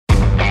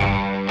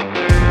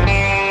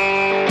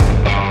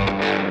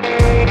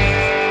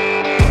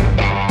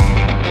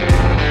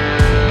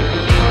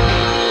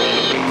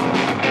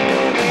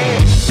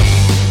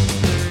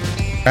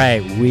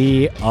right,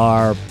 we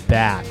are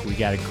back. We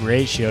got a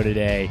great show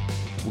today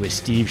with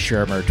Steve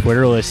Shermer,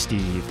 Twitterless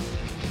Steve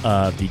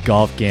of the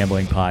Golf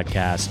Gambling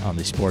Podcast on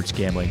the Sports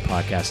Gambling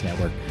Podcast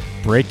Network,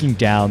 breaking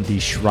down the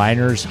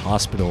Shriners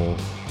Hospital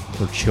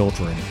for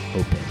Children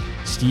Open.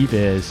 Steve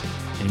is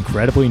an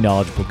incredibly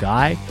knowledgeable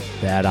guy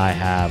that I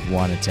have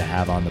wanted to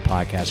have on the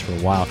podcast for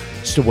a while.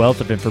 Just a wealth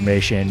of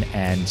information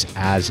and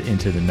as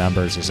into the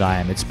numbers as I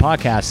am. It's a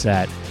podcast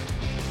that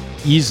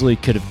easily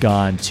could have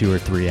gone 2 or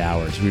 3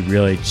 hours. We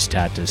really just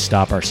had to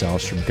stop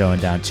ourselves from going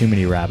down too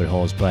many rabbit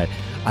holes, but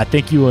I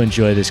think you will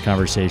enjoy this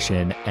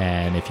conversation.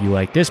 And if you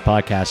like this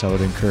podcast, I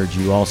would encourage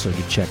you also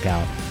to check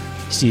out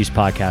Steve's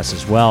podcast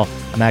as well.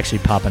 I'm actually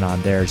popping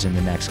on theirs in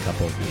the next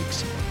couple of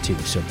weeks too,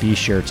 so be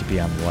sure to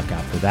be on the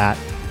lookout for that.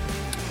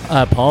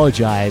 I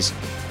apologize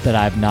that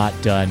I've not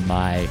done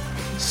my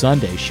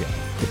Sunday show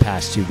the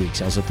past 2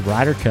 weeks. I was at the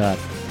Ryder Cup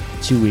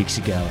 2 weeks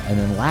ago, and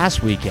then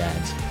last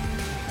weekend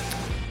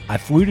I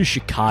flew to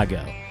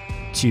Chicago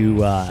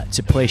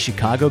to play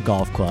Chicago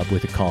Golf Club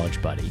with a college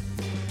buddy,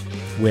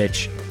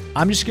 which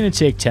I'm just going to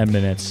take 10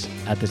 minutes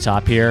at the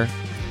top here.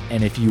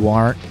 And if you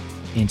aren't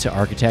into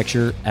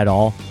architecture at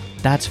all,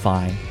 that's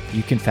fine.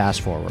 You can fast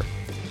forward.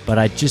 But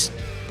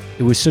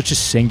it was such a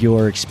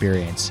singular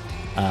experience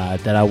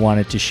that I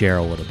wanted to share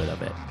a little bit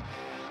of it.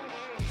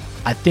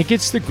 I think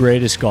it's the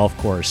greatest golf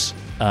course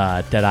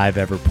that I've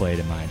ever played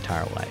in my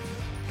entire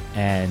life.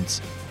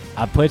 And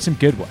I've played some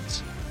good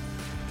ones.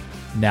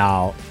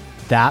 Now,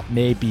 that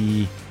may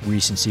be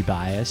recency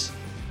bias,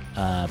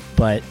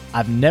 but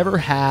I've never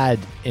had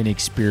an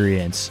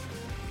experience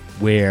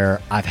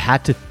where I've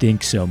had to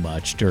think so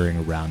much during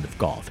a round of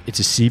golf. It's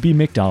a CB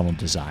Macdonald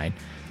design,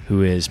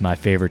 who is my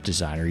favorite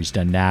designer. He's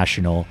done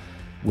National,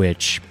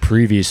 which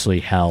previously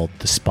held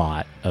the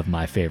spot of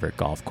my favorite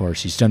golf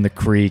course. He's done the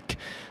Creek,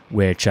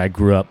 which I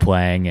grew up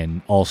playing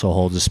and also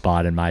holds a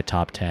spot in my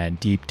top 10.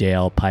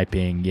 Deepdale,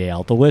 Piping,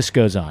 Yale, the list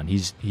goes on.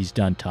 He's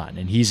done a ton,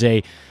 and he's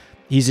a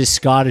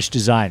Scottish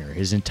designer.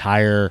 His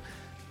entire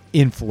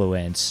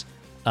influence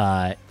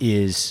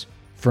is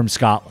from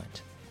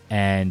Scotland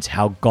and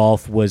how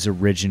golf was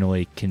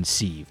originally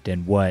conceived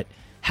and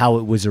how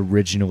it was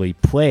originally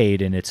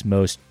played in its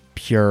most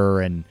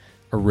pure and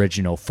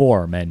original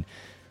form. And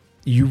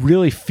you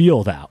really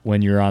feel that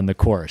when you're on the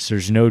course.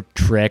 There's no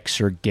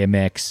tricks or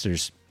gimmicks.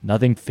 There's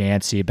nothing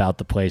fancy about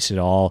the place at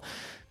all.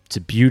 It's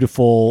a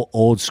beautiful,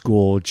 old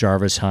school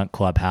Jarvis Hunt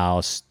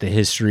clubhouse. The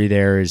history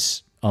there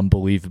is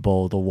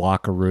unbelievable. The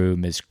locker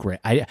room is great.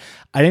 I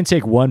didn't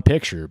take one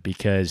picture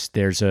because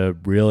there's a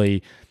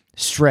really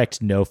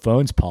strict no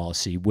phones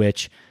policy,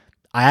 which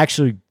I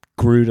actually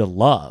grew to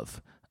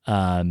love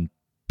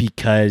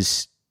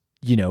because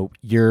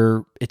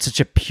it's such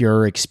a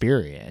pure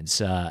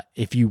experience.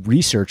 If you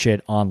research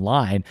it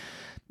online,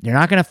 you're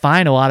not going to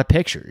find a lot of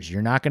pictures.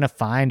 You're not going to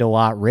find a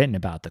lot written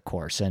about the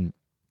course, and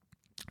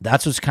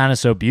that's what's kind of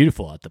so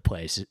beautiful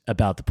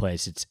about the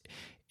place.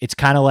 It's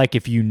kind of like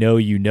if you know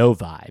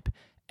vibe.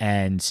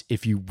 And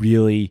if you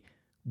really,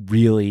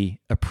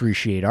 really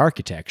appreciate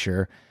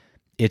architecture,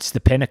 it's the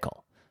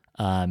pinnacle.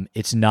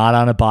 It's not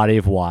on a body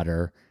of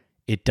water.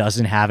 It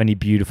doesn't have any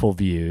beautiful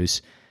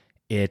views.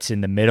 It's in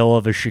the middle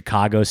of a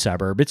Chicago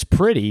suburb. It's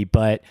pretty,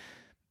 but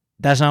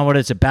that's not what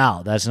it's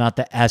about. That's not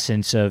the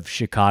essence of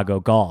Chicago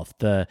golf.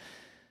 The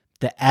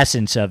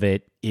essence of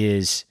it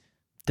is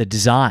the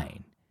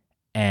design.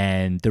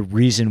 And the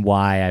reason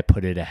why I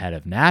put it ahead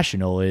of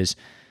National is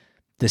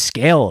the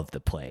scale of the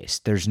place.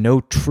 There's no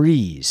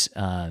trees.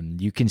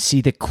 You can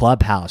see the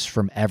clubhouse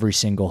from every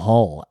single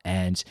hole,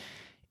 and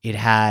it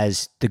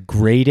has the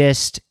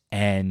greatest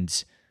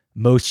and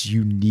most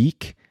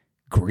unique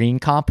green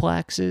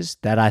complexes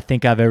that I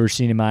think I've ever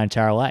seen in my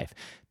entire life.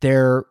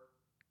 They're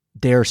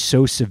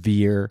so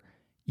severe,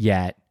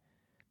 yet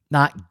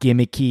not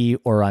gimmicky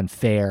or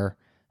unfair.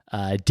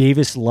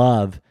 Davis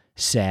Love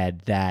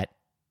said that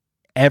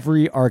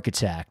every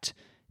architect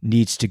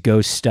needs to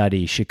go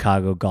study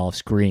Chicago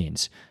golf's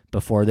greens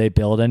before they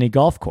build any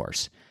golf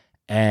course.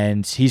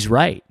 And he's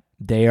right.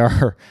 They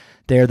are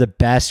the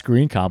best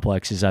green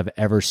complexes I've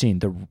ever seen.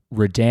 The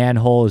Redan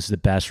hole is the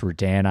best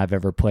Redan I've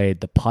ever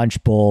played. The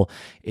Punch Bowl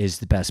is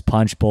the best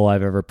Punch Bowl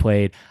I've ever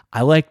played.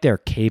 I like their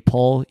Cape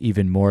hole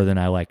even more than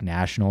I like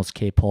National's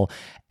Cape hole.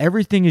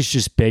 Everything is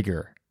just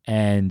bigger.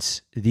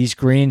 And these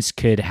greens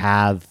could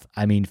have,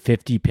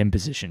 50 pin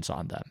positions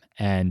on them.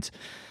 And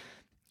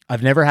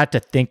I've never had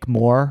to think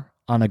more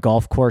on a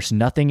golf course.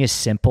 Nothing is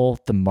simple.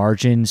 The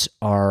margins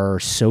are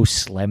so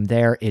slim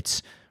there.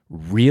 It's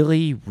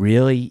really,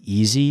 really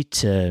easy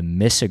to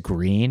miss a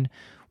green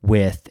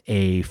with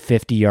a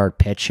 50-yard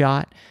pitch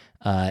shot.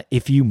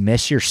 If you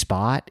miss your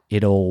spot,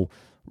 it'll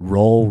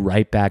roll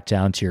right back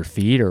down to your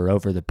feet or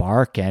over the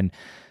bark. And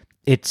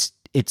it's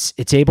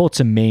able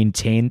to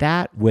maintain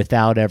that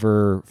without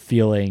ever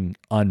feeling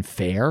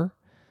unfair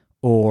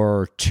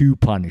or too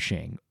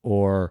punishing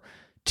or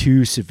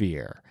too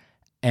severe.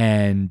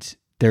 And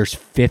there's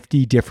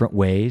 50 different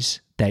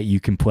ways that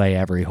you can play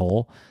every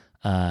hole.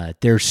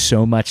 There's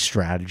so much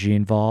strategy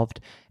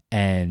involved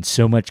and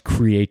so much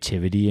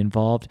creativity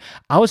involved.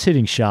 I was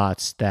hitting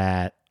shots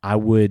that I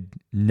would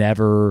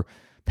never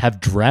have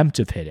dreamt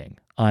of hitting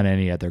on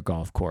any other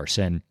golf course.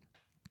 And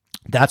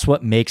that's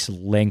what makes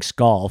links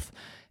golf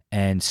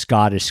and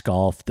Scottish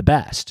golf the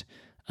best.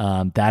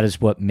 That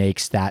is what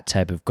makes that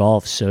type of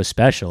golf so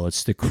special.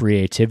 It's the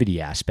creativity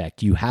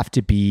aspect. You have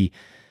to be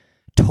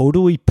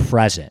totally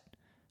present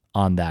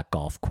on that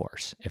golf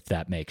course, if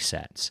that makes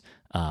sense,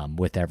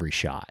 with every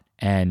shot.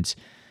 And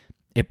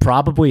it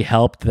probably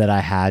helped that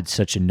I had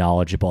such a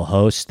knowledgeable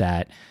host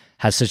that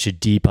has such a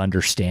deep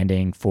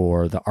understanding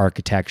for the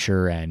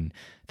architecture and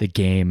the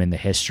game and the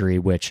history,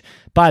 which,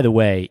 by the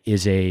way,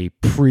 is a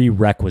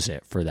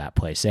prerequisite for that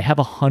place. They have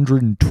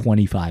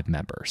 125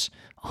 members,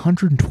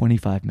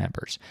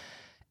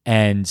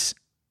 and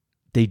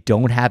they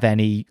don't have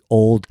any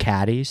old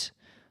caddies.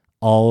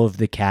 All of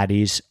the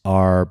caddies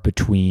are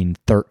between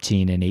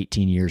 13 and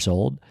 18 years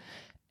old.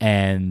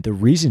 And the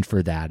reason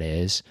for that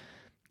is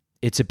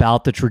it's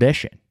about the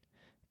tradition.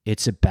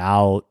 It's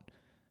about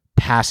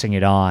passing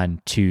it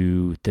on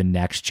to the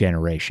next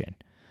generation,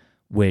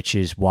 which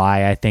is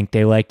why I think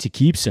they like to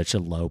keep such a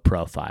low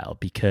profile,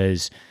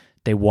 because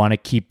they want to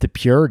keep the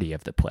purity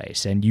of the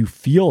place. And you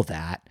feel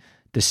that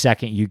the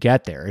second you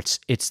get there.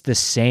 It's the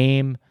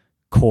same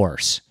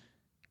course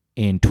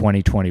in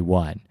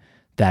 2021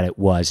 that it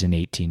was in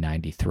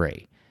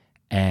 1893.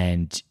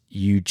 And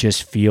you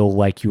just feel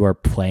like you are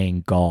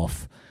playing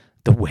golf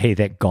the way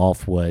that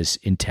golf was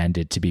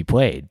intended to be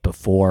played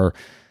before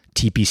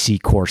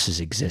TPC courses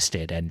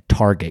existed and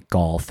target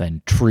golf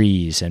and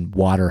trees and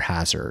water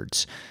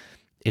hazards.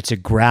 It's a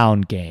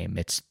ground game.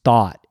 It's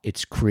thought.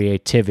 It's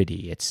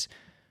creativity. It's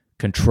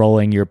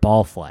controlling your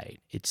ball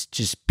flight. It's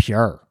just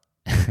pure.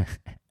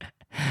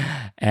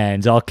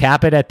 And I'll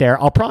cap it at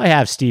there. I'll probably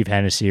have Steve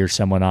Hennessy or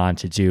someone on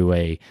to do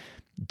a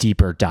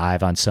deeper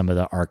dive on some of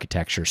the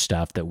architecture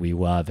stuff that we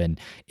love. And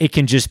it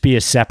can just be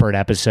a separate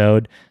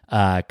episode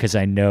because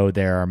I know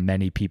there are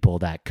many people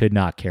that could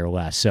not care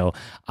less. So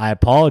I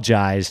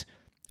apologize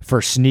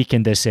for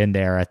sneaking this in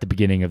there at the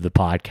beginning of the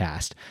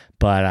podcast,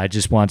 but I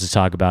just wanted to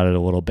talk about it a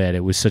little bit.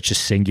 It was such a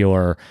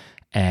singular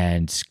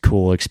and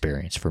cool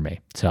experience for me.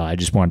 So I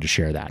just wanted to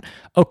share that.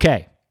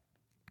 Okay,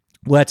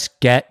 let's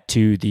get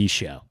to the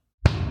show.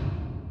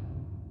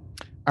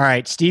 All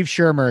right, Steve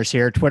Shermer is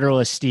here,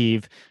 Twitterless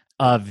Steve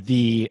of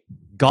the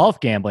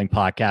Golf Gambling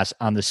Podcast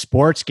on the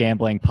Sports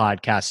Gambling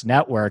Podcast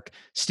Network.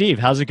 Steve,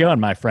 how's it going,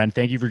 my friend?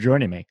 Thank you for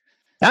joining me.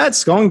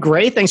 It's going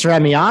great. Thanks for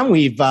having me on.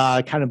 We've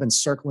kind of been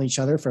circling each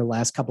other for the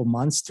last couple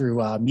months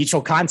through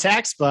mutual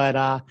contacts, but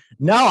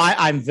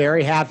I'm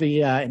very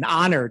happy and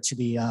honored to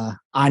be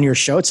on your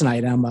show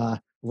tonight. I'm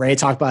ready to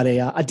talk about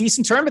a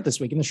decent tournament this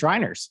week in the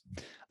Shriners.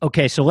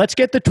 Okay, so let's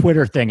get the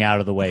Twitter thing out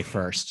of the way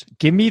first.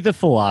 Give me the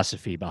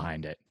philosophy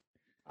behind it.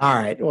 All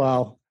right.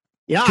 Well,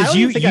 yeah,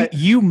 because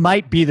you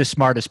might be the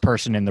smartest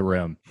person in the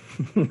room.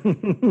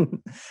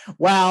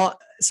 Well,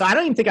 so I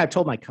don't even think I've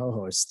told my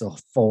co-host the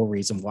full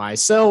reason why.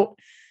 So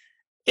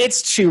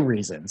it's two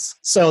reasons.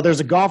 So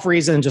there's a golf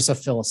reason and just a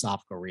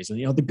philosophical reason.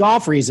 You know, the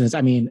golf reason is,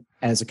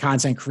 as a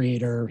content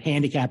creator,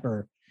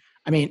 handicapper,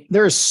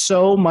 there's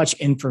so much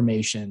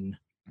information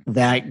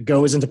that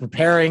goes into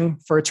preparing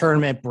for a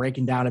tournament,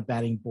 breaking down a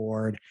betting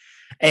board.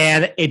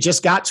 And it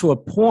just got to a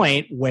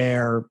point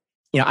where,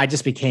 I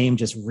just became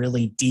just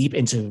really deep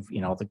into,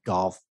 the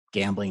golf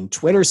gambling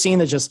Twitter scene.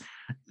 There's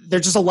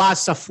just a lot of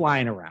stuff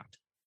flying around.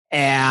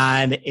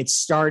 And it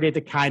started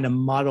to kind of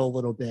muddle a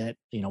little bit,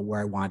 where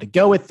I wanted to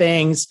go with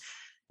things,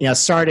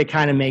 started to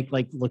kind of make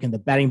looking at the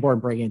betting board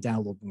and breaking it down a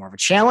little bit more of a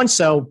challenge.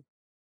 So,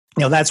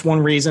 that's one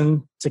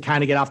reason to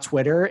kind of get off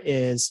Twitter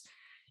is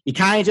you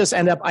kind of just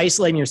end up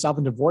isolating yourself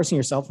and divorcing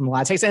yourself from a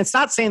lot of takes. And it's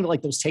not saying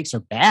that those takes are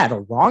bad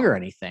or wrong or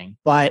anything,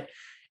 but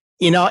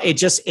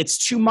it's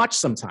too much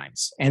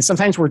sometimes. And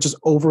sometimes we're just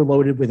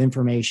overloaded with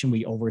information.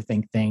 We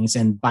overthink things.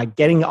 And by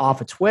getting off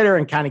of Twitter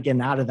and kind of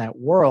getting out of that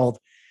world,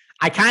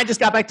 I kind of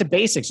just got back to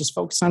basics, just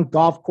focus on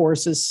golf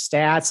courses,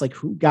 stats, like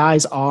who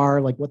guys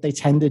are, like what they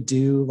tend to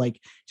do, like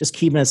just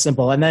keeping it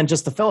simple. And then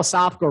just the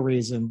philosophical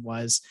reason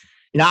was,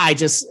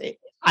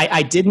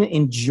 I didn't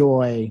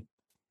enjoy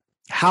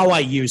how I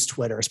use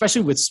Twitter,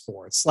 especially with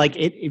sports. Like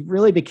it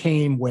really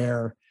became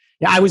where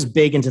I was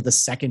big into the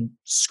second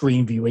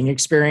screen viewing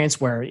experience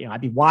where,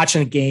 I'd be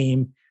watching a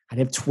game, I'd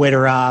have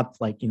Twitter up,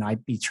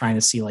 I'd be trying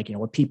to see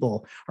what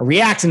people are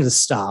reacting to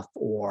stuff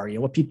or,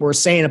 what people are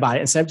saying about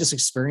it instead of just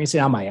experiencing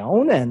it on my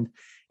own. And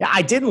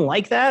I didn't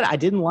like that. I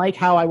didn't like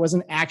how I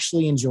wasn't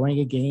actually enjoying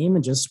a game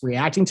and just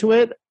reacting to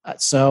it.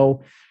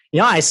 So,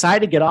 I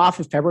decided to get off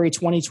of February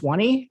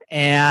 2020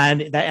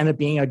 and that ended up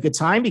being a good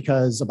time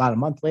because about a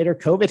month later,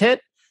 COVID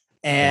hit.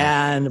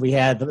 And we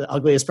had the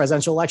ugliest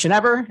presidential election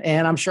ever.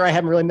 And I'm sure I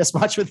haven't really missed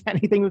much with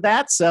anything with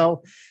that.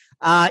 So,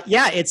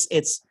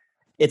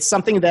 it's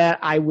something that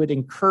I would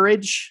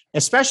encourage,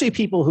 especially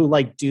people who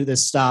do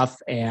this stuff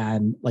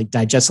and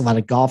digest a lot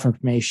of golf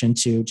information,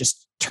 to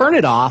just turn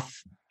it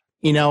off,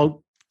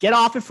 get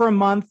off it for a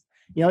month.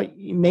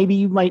 Maybe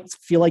you might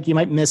feel like you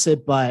might miss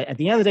it, but at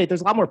the end of the day,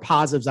 there's a lot more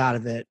positives out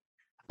of it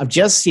of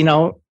just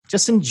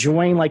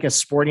enjoying a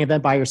sporting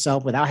event by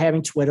yourself without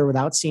having Twitter,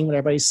 without seeing what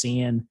everybody's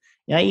seeing.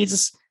 You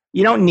just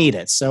you don't need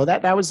it. So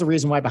that was the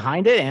reason why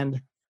behind it.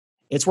 And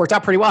it's worked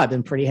out pretty well. I've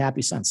been pretty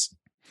happy since.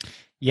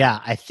 Yeah,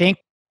 I think,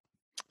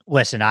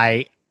 listen,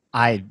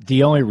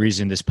 the only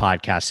reason this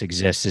podcast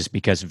exists is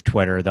because of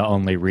Twitter. The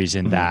only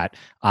reason that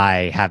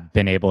I have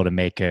been able to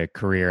make a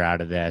career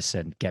out of this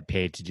and get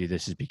paid to do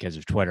this is because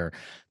of Twitter.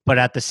 But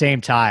at the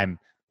same time,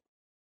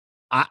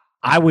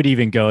 I would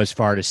even go as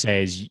far to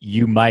say is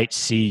you might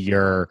see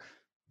your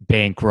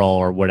bankroll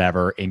or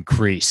whatever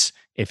increase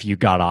if you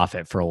got off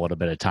it for a little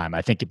bit of time.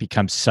 I think it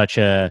becomes such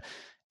a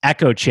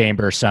echo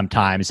chamber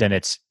sometimes, and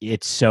it's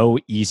so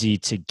easy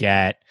to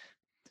get,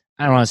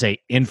 I don't want to say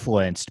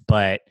influenced,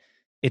 but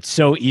it's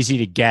so easy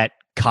to get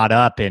caught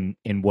up in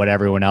what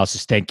everyone else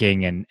is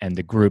thinking and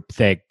the group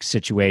think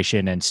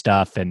situation and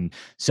stuff. And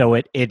so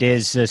it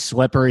is a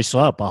slippery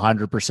slope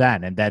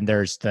 100%. And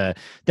then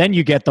then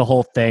you get the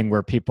whole thing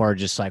where people are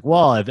just like,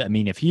 well,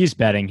 if he's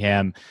betting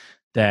him,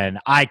 then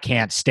I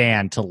can't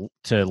stand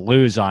to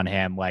lose on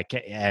him. Like,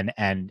 and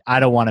I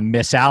don't want to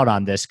miss out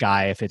on this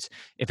guy. If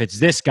it's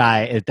this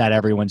guy that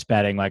everyone's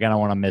betting, like, I don't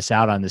want to miss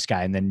out on this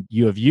guy. And then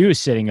you have you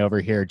sitting over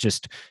here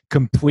just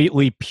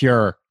completely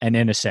pure and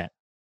innocent.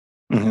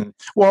 Mm-hmm.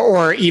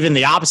 Or even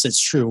the opposite's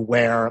true,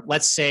 where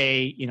let's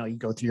say, you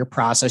go through your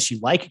process, you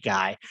like a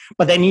guy,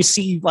 but then you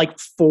see like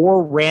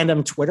 4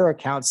 random Twitter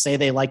accounts say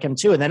they like him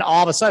too. And then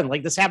all of a sudden,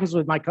 like this happens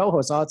with my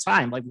co-hosts all the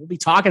time. Like we'll be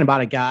talking about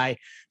a guy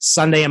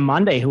Sunday and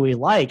Monday who we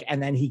like, and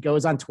then he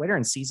goes on Twitter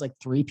and sees like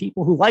 3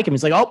 people who like him.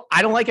 He's like, oh,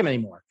 I don't like him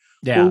anymore.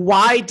 Yeah. Well,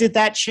 why did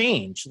that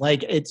change?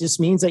 Like, it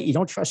just means that you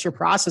don't trust your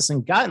process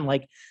and gut. And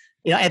like,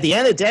 at the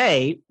end of the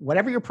day,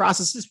 whatever your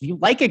process is, if you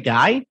like a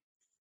guy,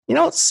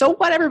 so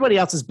what, everybody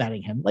else is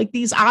betting him. Like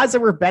these odds that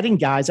we're betting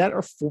guys at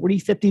are 40,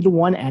 50 to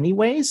 1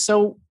 anyway.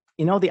 So,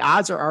 the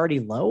odds are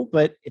already low,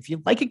 but if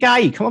you like a guy,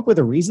 you come up with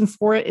a reason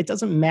for it. It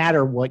doesn't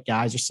matter what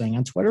guys are saying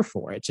on Twitter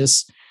for it.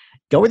 Just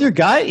go with your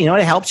gut.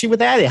 It helps you with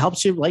that. It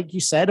helps you, like you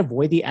said,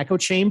 avoid the echo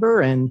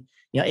chamber, and,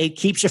 it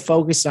keeps you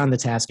focused on the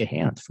task at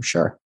hand for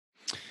sure.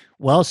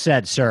 Well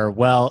said, sir.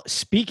 Well,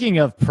 speaking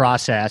of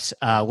process,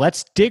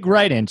 let's dig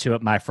right into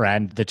it, my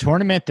friend. The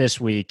tournament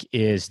this week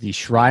is the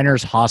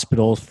Shriners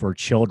Hospital for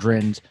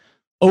Children's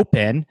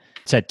Open.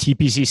 It's at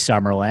TPC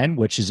Summerlin,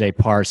 which is a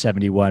par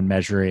 71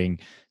 measuring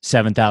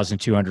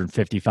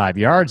 7,255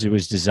 yards. It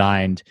was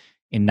designed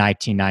in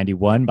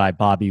 1991 by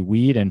Bobby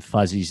Weed and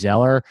Fuzzy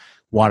Zeller.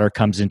 Water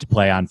comes into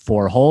play on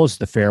 4 holes.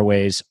 The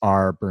fairways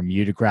are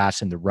Bermuda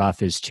grass and the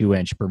rough is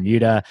 2-inch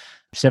Bermuda.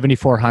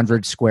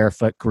 7,400 square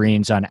foot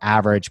greens on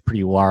average,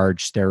 pretty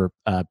large. They're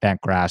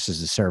bent grass as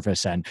the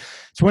surface, and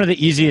it's one of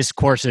the easiest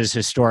courses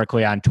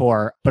historically on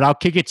tour. But I'll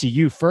kick it to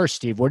you first,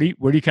 Steve. What are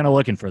you kind of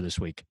looking for this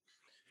week?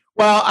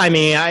 Well,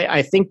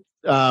 I think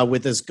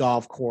with this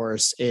golf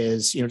course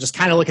is, just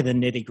kind of look at the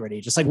nitty gritty,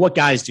 just like what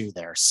guys do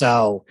there.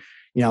 So,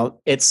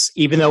 it's,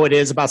 even though it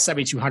is about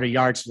 7,200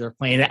 yards, they're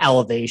playing at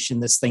elevation.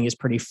 This thing is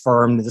pretty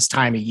firm this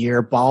time of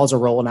year. Balls are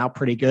rolling out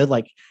pretty good.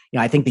 Like,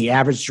 I think the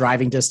average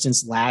driving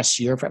distance last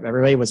year for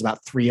everybody was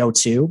about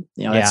 302.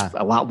 That's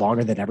a lot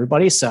longer than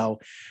everybody. So,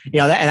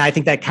 and I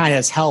think that kind of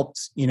has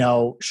helped,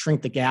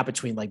 shrink the gap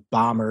between like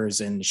bombers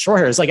and short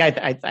hitters. Like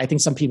I think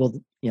some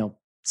people,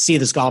 see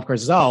this golf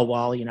course as, oh,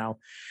 well,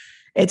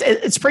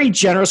 it's pretty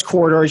generous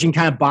corridors. You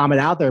can kind of bomb it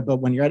out there, but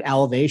when you're at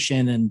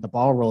elevation and the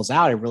ball rolls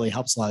out, it really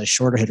helps a lot of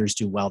shorter hitters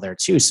do well there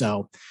too.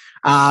 So,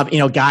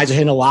 guys are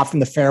hitting a lot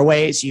from the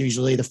fairways.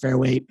 Usually the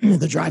fairway,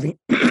 the driving,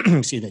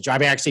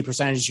 driving accuracy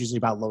percentage is usually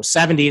about low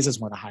 70s. It's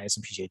one of the highest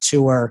in PGA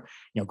Tour.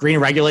 Green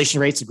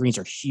regulation rates, the greens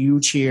are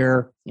huge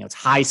here. It's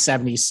high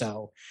 70s.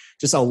 So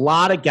just a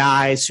lot of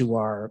guys who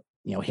are,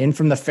 hitting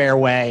from the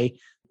fairway.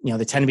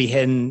 They tend to be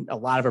hitting a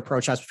lot of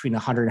approach shots between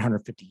 100 and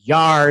 150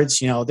 yards.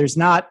 There's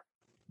not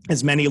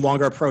as many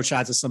longer approach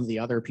shots as some of the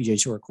other PGA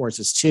Tour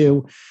courses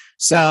too.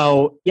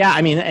 So yeah,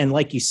 and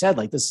like you said,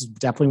 like this is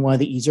definitely one of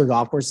the easier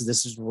golf courses.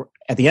 This is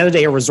at the end of the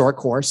day, a resort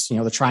course.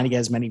 They're trying to get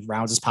as many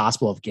rounds as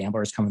possible of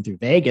gamblers coming through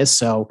Vegas.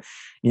 So,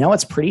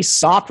 it's pretty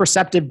soft,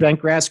 receptive bent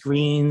grass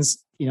greens.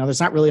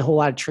 There's not really a whole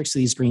lot of tricks to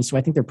these greens. So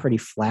I think they're pretty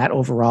flat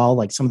overall.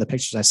 Like some of the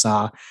pictures I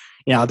saw,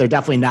 they're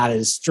definitely not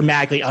as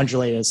dramatically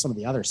undulated as some of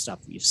the other stuff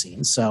we've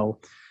seen. So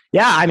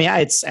yeah,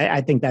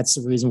 I think that's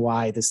the reason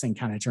why this thing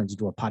kind of turns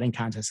into a putting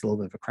contest, a little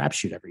bit of a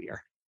crapshoot every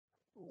year.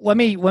 Let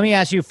me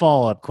ask you a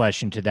follow-up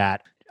question to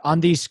that.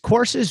 On these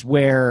courses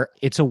where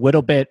it's a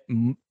little bit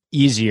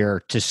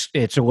easier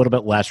it's a little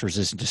bit less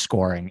resistant to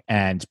scoring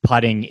and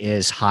putting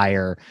is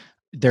higher,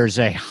 there's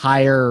a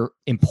higher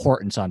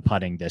importance on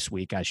putting this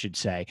week, I should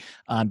say.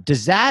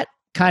 Does that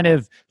kind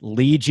of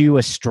lead you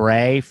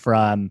astray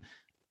from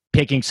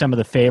picking some of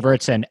the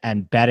favorites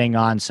and betting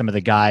on some of the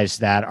guys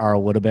that are a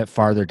little bit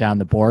farther down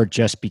the board,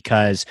 just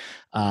because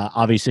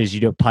obviously, as you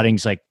do,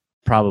 putting's like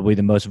probably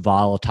the most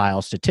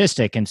volatile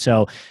statistic. And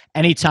so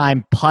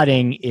anytime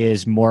putting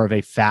is more of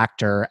a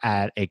factor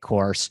at a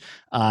course,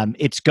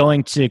 it's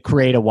going to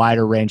create a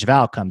wider range of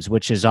outcomes,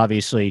 which is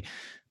obviously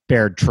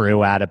bared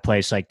true at a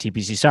place like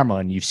TPC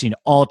Summerlin. You've seen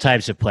all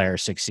types of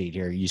players succeed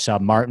here. You saw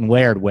Martin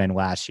Laird win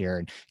last year,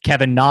 and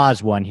Kevin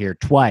Nas won here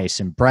twice,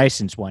 and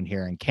Bryson's won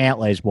here, and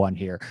Cantlay's won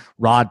here,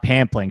 Rod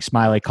Pampling,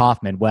 Smiley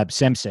Kaufman, Webb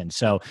Simpson.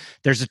 So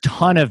there's a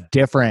ton of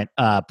different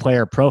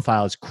player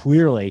profiles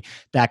clearly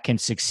that can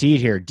succeed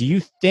here. Do you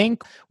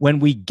think when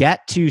we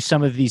get to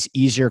some of these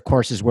easier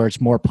courses where it's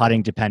more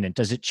putting dependent,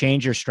 does it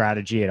change your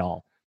strategy at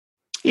all?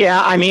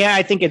 Yeah, I mean,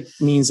 I think it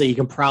means that you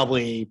can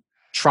probably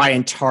try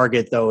and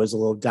target those a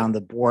little down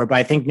the board. But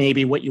I think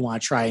maybe what you want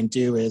to try and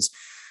do is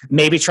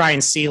maybe try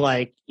and see,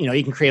 like, you know,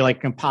 you can create like a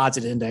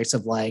composite index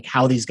of like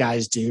how these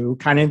guys do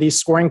kind of these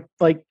scoring,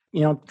 like, you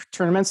know,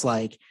 tournaments.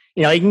 Like,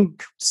 you know, you can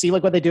see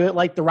like what they do at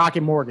like the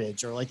Rocket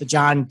Mortgage or like the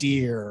John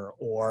Deere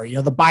or, you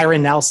know, the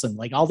Byron Nelson,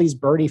 like all these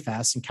birdie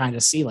fests, and kind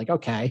of see like,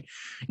 okay,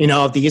 you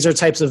know, if these are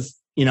types of,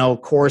 you know,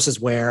 courses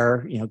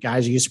where, you know,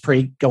 guys are used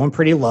to going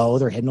pretty low,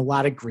 they're hitting a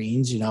lot of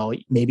greens, you know,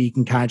 maybe you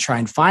can kind of try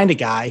and find a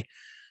guy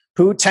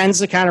who tends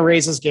to kind of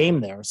raise his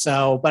game there.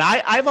 So, but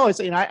I've always,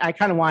 you know, I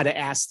kind of wanted to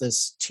ask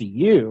this to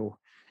you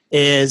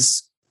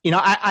is, you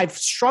know, I've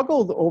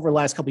struggled over the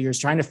last couple of years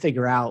trying to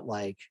figure out,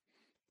 like,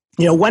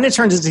 you know, when it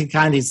turns into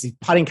kind of these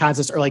putting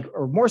contests, or like,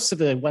 or more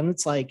specifically when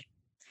it's like,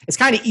 it's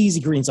kind of easy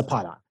greens to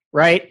putt on,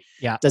 right?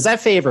 Yeah. Does that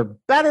favor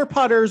better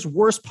putters,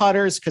 worse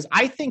putters? Because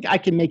I think I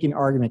can make an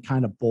argument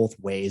kind of both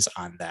ways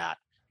on that,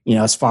 you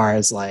know, as far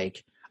as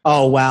like,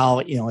 oh,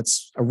 well, you know,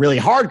 it's a really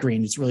hard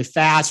green. It's really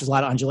fast. There's a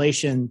lot of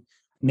undulation.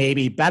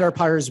 Maybe better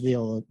putters will be a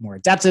little more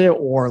adept at it,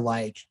 or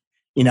like,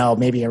 you know,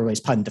 maybe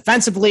everybody's putting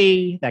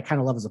defensively. That kind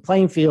of levels the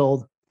playing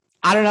field.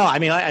 I don't know. I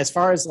mean, as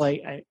far as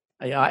like,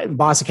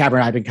 Boston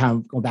Cabaret and I've been kind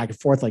of going back and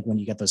forth, like when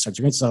you get those types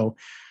of greens. So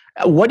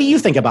what do you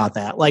think about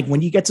that? Like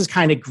when you get to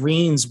kind of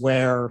greens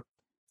where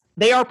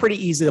they are pretty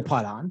easy to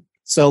putt on.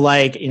 So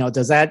like, you know,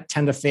 does that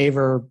tend to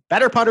favor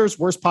better putters,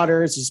 worse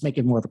putters, just make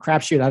it more of a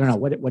crapshoot? I don't know.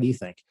 What do you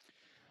think?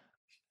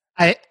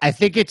 I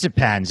think it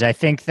depends. I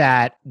think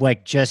that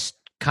like just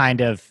kind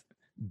of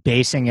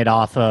basing it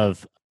off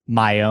of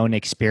my own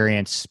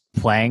experience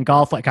playing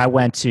golf. Like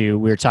we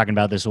were talking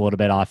about this a little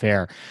bit off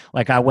air.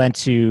 Like I went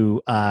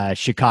to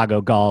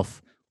Chicago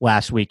Golf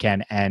last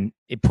weekend and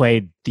it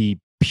played the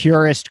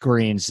purest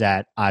greens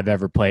that I've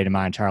ever played in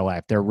my entire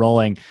life. They're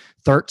rolling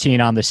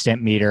 13 on the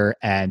stimp meter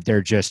and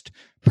they're just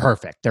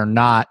perfect. They're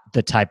not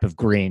the type of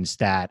greens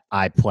that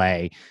I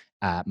play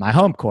at my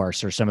home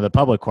course or some of the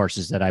public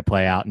courses that I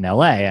play out in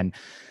LA. And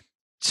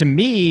to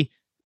me,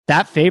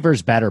 that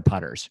favors better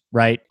putters,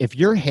 right? If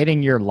you're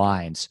hitting your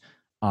lines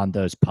on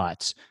those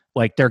putts,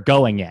 like they're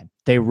going in,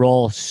 they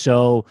roll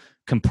so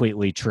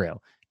completely true.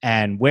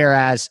 And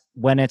whereas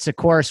when it's a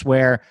course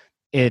where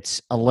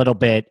it's a little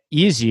bit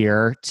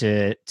easier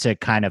to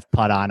kind of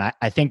putt on,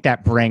 I think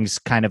that brings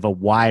kind of a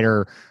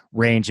wider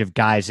range of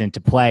guys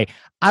into play.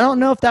 I don't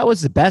know if that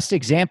was the best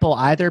example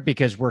either,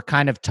 because we're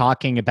kind of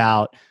talking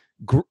about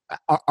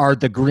are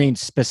the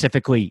greens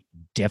specifically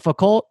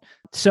difficult.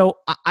 So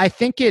I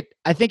think it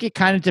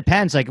kind of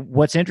depends. Like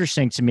what's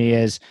interesting to me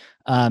is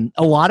a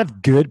lot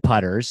of good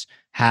putters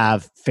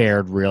have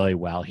fared really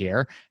well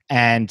here.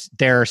 And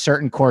there are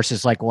certain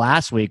courses, like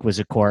last week was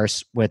a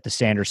course with the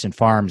Sanderson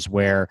Farms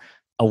where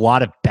a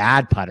lot of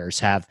bad putters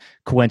have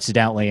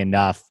coincidentally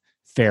enough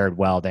fared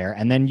well there.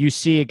 And then you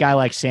see a guy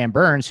like Sam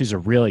Burns, who's a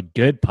really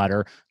good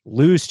putter,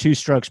 lose 2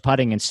 strokes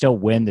putting and still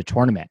win the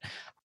tournament.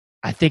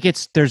 I think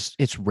it's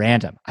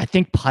random. I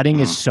think putting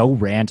is so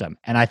random.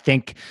 And I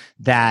think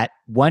that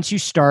once you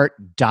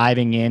start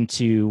diving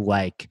into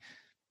like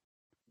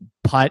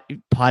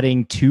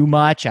putting too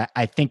much,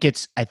 I think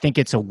it's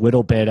a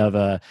little bit of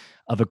a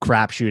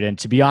crapshoot. And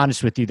to be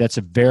honest with you, that's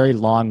a very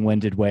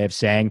long-winded way of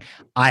saying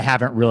I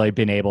haven't really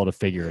been able to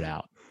figure it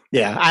out.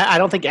 Yeah, I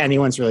don't think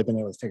anyone's really been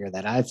able to figure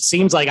that out. It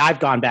seems like I've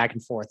gone back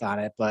and forth on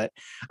it, but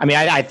I mean,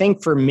 I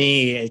think for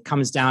me, it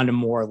comes down to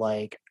more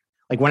like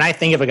when I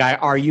think of a guy,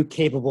 are you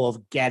capable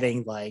of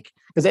getting like,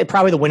 because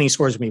probably the winning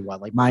scores would be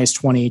what, like minus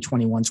 20,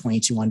 21,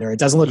 22 under. It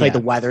doesn't look like the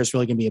weather is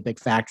really going to be a big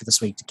factor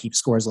this week to keep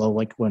scores low,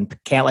 like when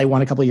Cantlay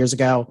won a couple of years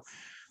ago.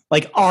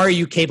 Like, are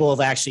you capable of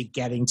actually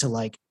getting to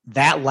like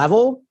that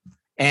level?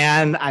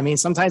 And I mean,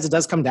 sometimes it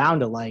does come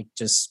down to like,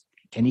 just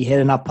can you hit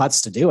enough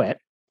putts to do it?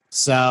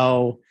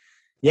 So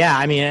yeah,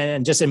 I mean,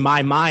 and just in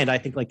my mind, I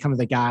think like some of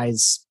the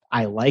guys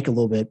I like a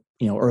little bit,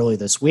 you know, early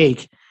this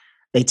week,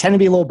 they tend to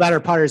be a little better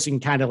putters who can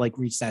kind of like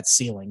reach that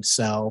ceiling.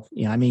 So,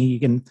 you know, I mean, you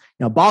can, you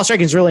know, ball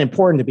striking is really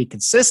important to be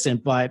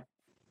consistent, but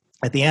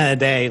at the end of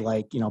the day,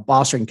 like, you know,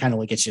 ball striking kind of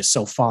like gets you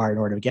so far in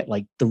order to get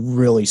like the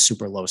really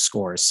super low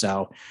scores.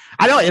 So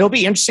I don't know, it'll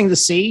be interesting to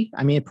see.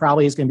 I mean, it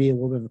probably is going to be a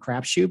little bit of a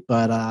crapshoot,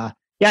 but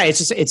yeah,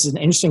 it's an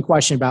interesting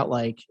question about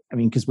like, I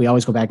mean, because we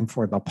always go back and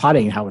forth about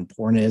putting, how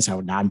important it is, how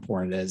not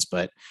important it is.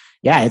 But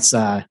yeah, it's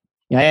a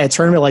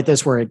tournament like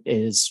this where it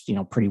is, you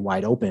know, pretty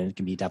wide open. It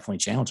can be definitely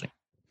challenging.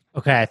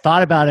 Okay, I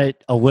thought about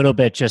it a little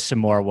bit just some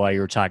more while you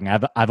were talking. I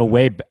have a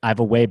way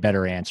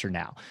better answer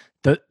now.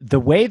 The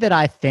way that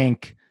I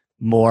think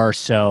more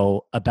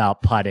so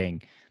about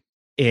putting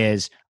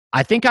is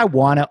I think I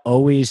want to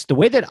the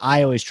way that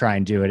I always try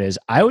and do it is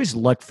I always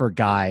look for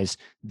guys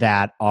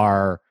that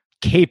are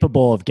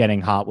capable of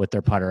getting hot with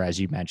their putter, as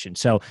you mentioned.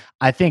 So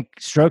I think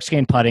strokes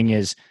gained putting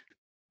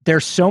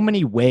there's so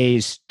many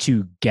ways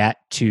to get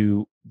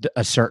to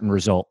a certain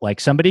result. Like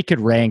somebody could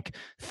rank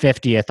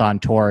 50th on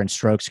tour in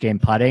strokes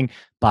gained putting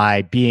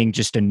by being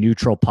just a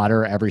neutral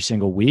putter every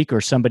single week,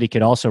 or somebody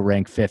could also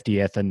rank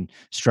 50th in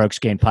strokes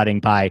gained putting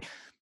by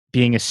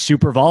being a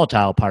super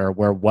volatile putter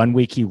where 1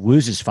 week he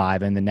loses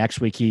 5 and the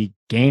next week he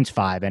gains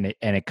 5, and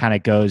it kind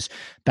of goes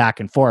back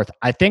and forth.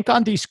 I think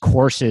on these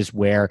courses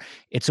where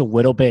it's a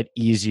little bit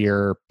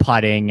easier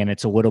putting and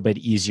it's a little bit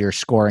easier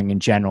scoring in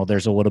general,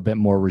 there's a little bit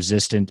more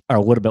resistant or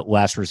a little bit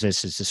less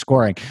resistance to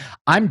scoring.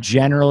 I'm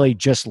generally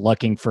just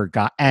looking for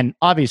and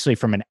obviously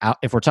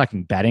if we're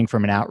talking betting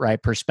from an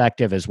outright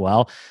perspective as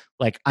well,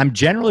 like I'm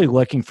generally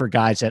looking for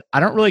guys that I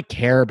don't really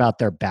care about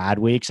their bad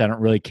weeks. I don't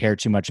really care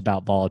too much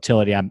about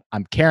volatility. I'm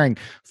caring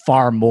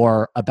far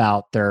more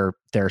about their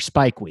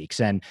spike weeks.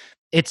 And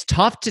it's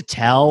tough to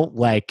tell,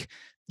 like,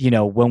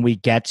 when we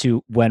get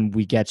to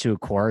a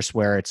course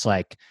where it's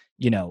like,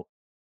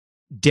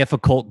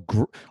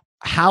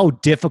 how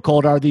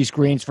difficult are these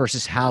greens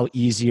versus how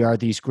easy are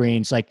these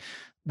greens? Like,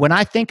 when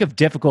I think of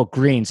difficult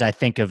greens, I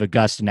think of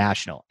Augusta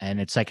National,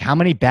 and it's like, how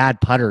many bad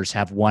putters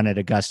have won at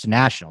Augusta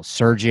National?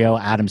 Sergio,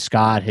 Adam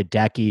Scott,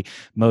 Hideki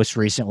most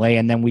recently.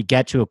 And then we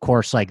get to a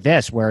course like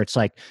this where it's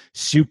like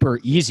super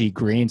easy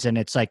greens, and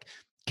it's like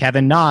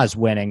Kevin Na's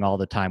winning all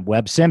the time,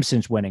 Webb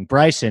Simpson's winning,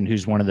 Bryson,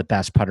 who's one of the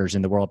best putters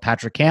in the world,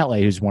 Patrick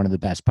Cantlay, who's one of the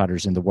best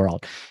putters in the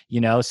world.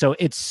 So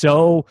it's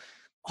so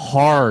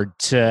hard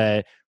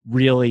to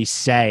really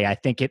say. I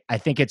think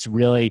it's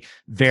really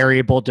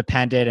variable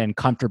dependent and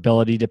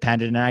comfortability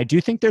dependent. And I do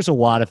think there's a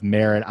lot of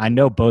merit. I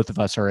know both of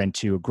us are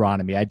into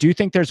agronomy. I do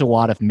think there's a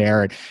lot of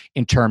merit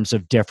in terms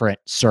of different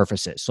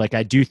surfaces. Like,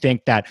 I do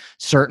think that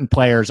certain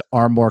players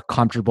are more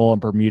comfortable in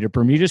Bermuda.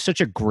 Bermuda is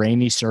such a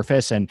grainy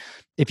surface. And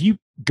if you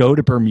go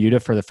to Bermuda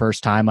for the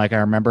first time, like I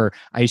remember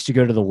I used to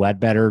go to the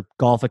Ledbetter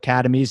golf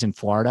academies in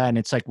Florida. And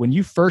it's like, when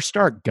you first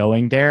start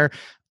going there,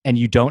 and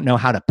you don't know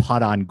how to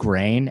putt on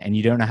grain and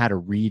you don't know how to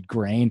read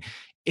grain,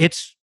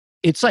 it's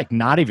like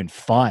not even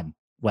fun.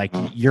 Like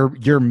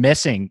you're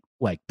missing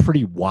like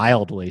pretty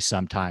wildly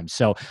sometimes.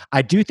 So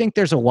I do think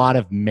there's a lot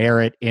of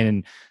merit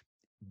in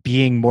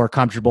being more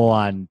comfortable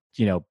on,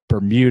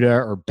 Bermuda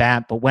or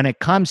Bent. But when it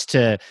comes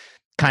to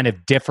kind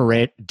of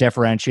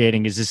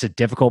differentiating, is this a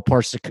difficult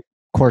course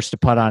to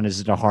putt on?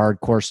 Is it a hard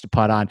course to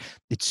putt on?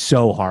 It's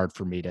so hard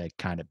for me to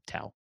kind of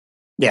tell.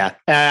 Yeah,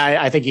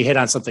 I think you hit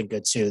on something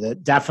good too.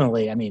 That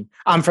definitely, I mean,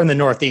 I'm from the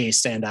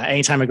Northeast, and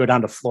anytime I go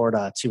down to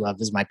Florida to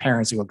visit my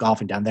parents who go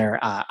golfing down there,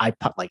 I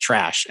putt like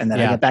trash. And then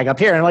I get back up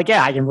here and I'm like,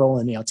 I can roll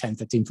in, 10,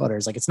 15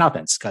 footers. Like, it's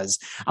nothing, because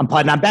I'm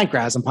putting on bent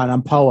grass. I'm putting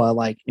on POA,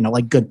 like,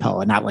 like good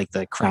POA, not like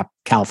the crap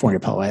California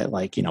POA,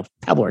 like,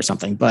 Pebble or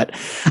something. But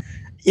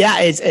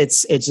yeah, it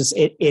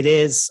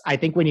is. I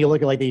think when you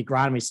look at like the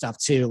agronomy stuff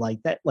too, like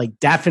that, like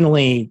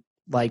definitely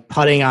like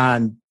putting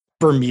on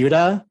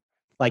Bermuda,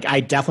 like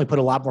I definitely put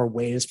a lot more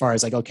weight as far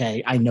as like,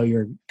 okay, I know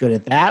you're good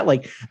at that.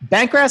 Like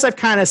bentgrass, I've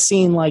kind of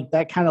seen like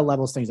that kind of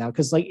levels things out,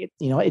 because like,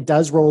 it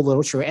does roll a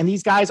little true. And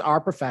these guys are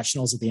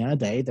professionals at the end of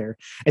the day.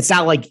 It's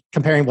not like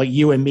comparing what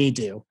you and me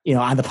do,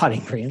 on the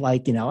putting green.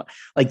 Like,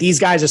 like these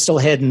guys are still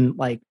hitting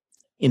like,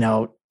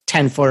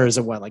 10 footers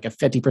at what, like a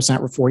 50%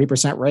 or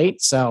 40%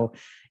 rate. So,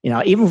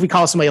 even if we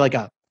call somebody like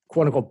a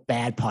quote unquote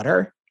bad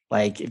putter,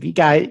 like if we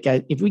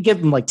give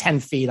them like 10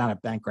 feet on a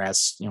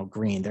bentgrass,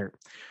 green, they're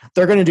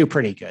going to do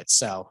pretty good.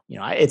 So,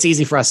 it's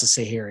easy for us to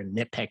sit here and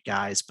nitpick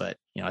guys, but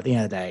at the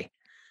end of the day,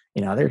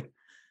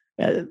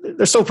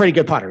 they're still pretty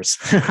good putters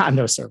on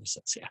those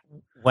surfaces. Yeah.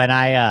 When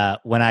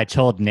I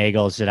told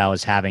Nagels that I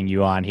was having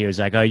you on, he was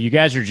like, "Oh, you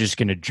guys are just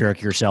going to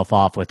jerk yourself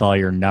off with all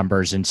your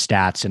numbers and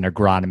stats and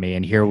agronomy."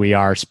 And here we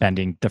are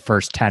spending the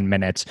first 10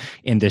 minutes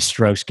in this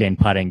strokes gained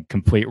putting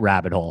complete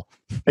rabbit hole.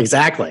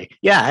 Exactly.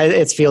 Yeah.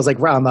 It feels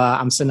like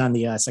I'm sitting on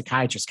the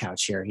psychiatrist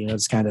couch here,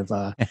 just kind of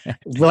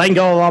letting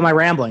go of all my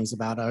ramblings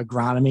about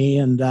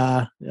agronomy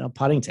and,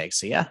 putting takes.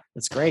 So yeah,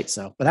 that's great.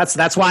 So, but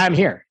that's why I'm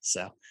here.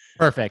 So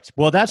perfect.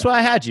 Well, that's why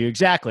I had you.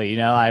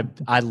 Exactly.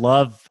 I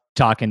love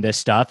talking this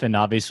stuff, and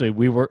obviously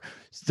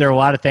there are a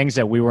lot of things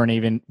that we aren't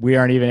even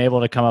able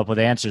to come up with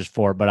answers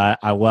for, but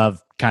I love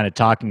kind of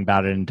talking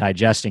about it and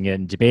digesting it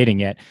and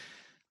debating it.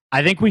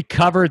 I think we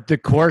covered the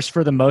course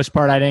for the most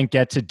part. I didn't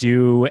get to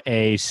do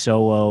a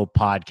solo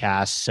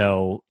podcast,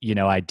 so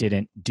I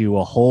didn't do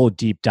a whole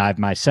deep dive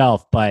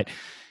myself, but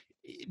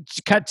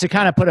to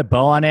kind of put a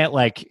bow on it,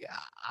 like,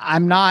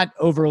 I'm not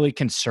overly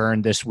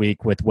concerned this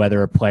week with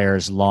whether a player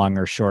is long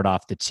or short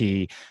off the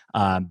tee.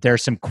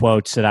 There's some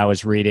quotes that I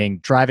was reading.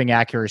 Driving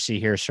accuracy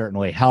here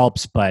certainly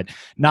helps, but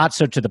not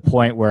so to the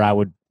point where I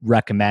would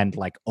recommend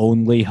like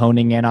only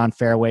honing in on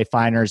fairway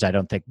finders. I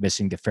don't think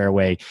missing the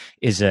fairway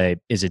is a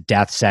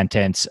death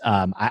sentence.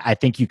 I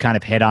think you kind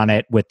of hit on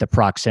it with the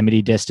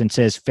proximity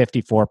distances.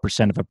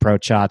 54% of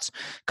approach shots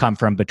come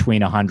from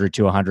between 100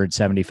 to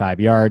 175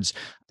 yards.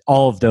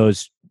 All of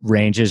those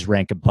ranges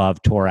rank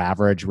above tour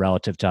average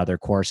relative to other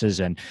courses.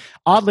 And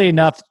oddly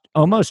enough,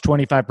 almost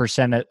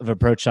 25% of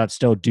approach shots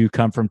still do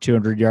come from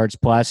 200 yards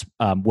plus.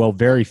 Well,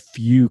 very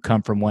few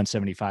come from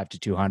 175 to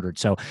 200.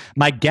 So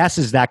my guess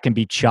is that can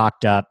be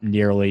chalked up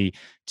nearly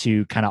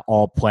to kind of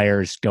all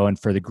players going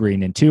for the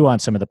green and two on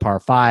some of the par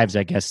fives.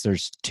 I guess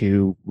there's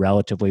two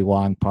relatively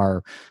long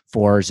par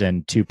fours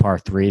and two par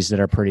threes that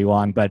are pretty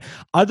long. But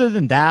other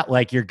than that,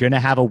 like, you're going to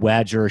have a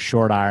wedge or a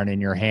short iron in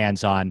your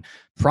hands on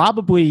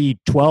probably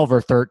 12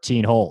 or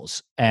 13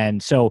 holes.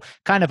 And so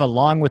kind of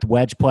along with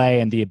wedge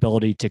play and the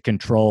ability to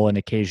control an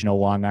occasional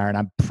long iron,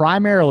 I'm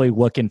primarily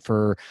looking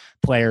for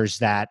players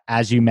that,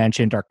 as you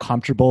mentioned, are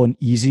comfortable in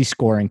easy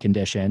scoring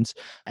conditions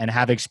and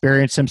have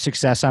experienced some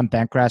success on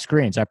bent grass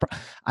greens.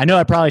 I know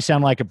I probably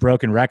sound like a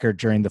broken record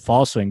during the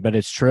fall swing, but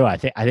it's true. I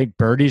think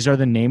birdies are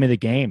the name of the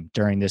game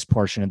during this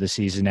portion of the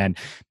season. And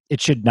it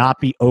should not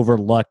be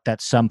overlooked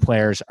that some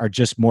players are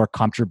just more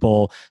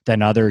comfortable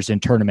than others in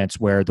tournaments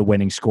where the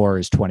winning score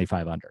is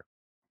 25 under.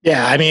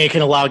 Yeah, I mean, it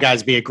can allow guys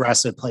to be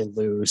aggressive, play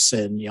loose,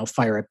 and,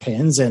 fire at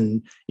pins.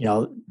 And,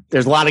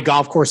 there's a lot of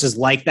golf courses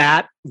like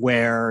that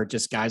where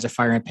just guys are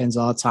firing at pins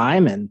all the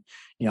time. And,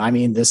 I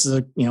mean, this is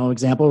a,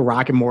 example of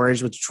Rocket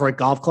Mortgage with Detroit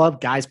Golf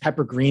Club. Guys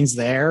pepper greens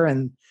there.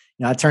 And,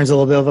 it turns a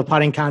little bit of a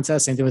putting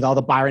contest. Same thing with all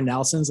the Byron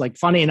Nelsons. Like,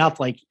 funny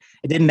enough, like,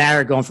 it didn't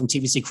matter going from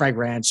TPC Craig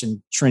Ranch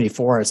and Trinity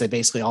Forest. They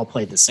basically all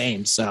played the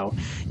same. So,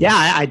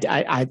 yeah,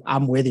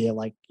 I'm with you.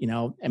 Like,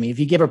 I mean, if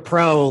you give a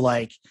pro,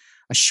 like,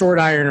 a short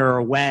iron or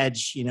a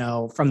wedge,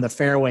 from the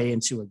fairway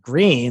into a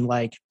green,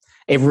 like,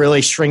 it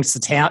really shrinks the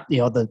talent,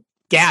 the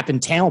gap in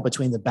talent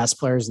between the best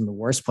players and the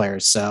worst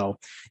players. So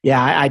yeah,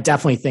 I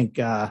definitely think,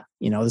 this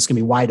is gonna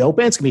be wide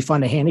open. It's gonna be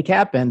fun to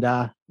handicap. And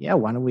yeah,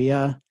 why don't we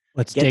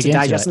let's get to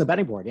digesting the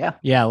betting board?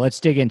 Yeah. Let's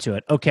dig into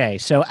it. Okay.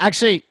 So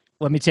actually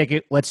let's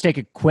take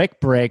a quick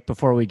break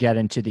before we get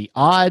into the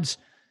odds.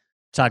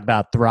 Talk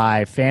about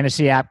Thrive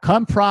Fantasy app.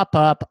 Come prop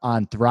up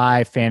on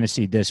Thrive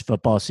Fantasy this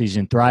football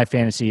season. Thrive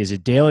Fantasy is a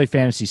daily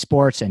fantasy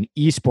sports and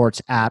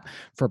esports app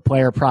for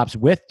player props.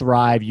 With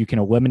Thrive, you can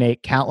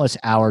eliminate countless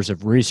hours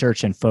of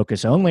research and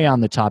focus only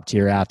on the top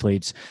tier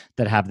athletes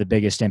that have the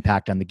biggest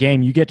impact on the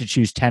game. You get to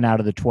choose 10 out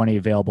of the 20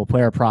 available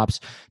player props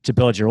to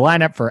build your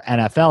lineup. For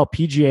NFL,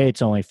 PGA,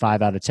 it's only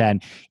 5 out of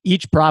 10.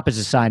 Each prop is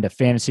assigned a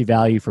fantasy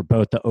value for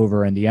both the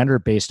over and the under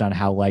based on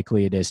how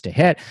likely it is to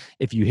hit.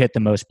 If you hit the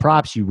most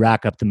props, you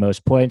rack up the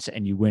most points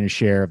and you win a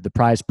share of the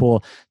prize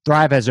pool.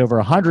 Thrive has over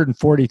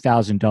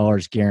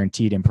 $140,000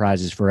 guaranteed in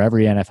prizes for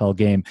every NFL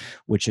game,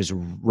 which is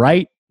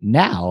right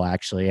now.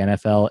 Actually,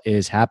 NFL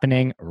is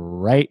happening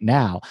right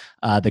now.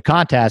 The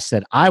contest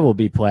that I will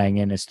be playing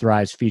in is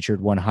Thrive's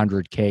featured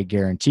 $100K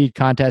guaranteed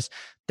contest.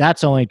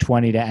 That's only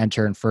 $20 to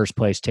enter, and first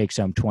place takes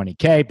home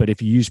 $20K. But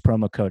if you use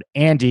promo code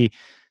Andy,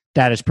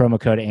 that is promo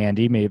code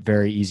Andy, made it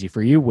very easy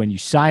for you. When you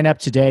sign up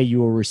today, you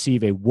will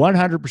receive a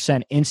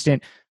 100%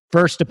 instant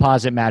first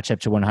deposit match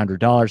up to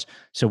 $100.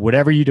 So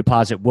whatever you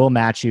deposit will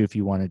match you. If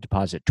you want to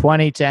deposit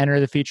 $20 to enter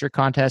the feature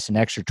contest, an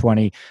extra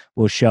 $20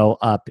 will show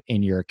up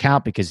in your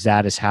account, because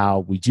that is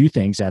how we do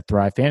things at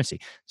Thrive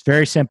Fantasy. It's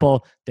very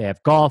simple. They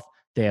have golf,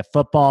 they have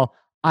football.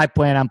 I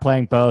plan on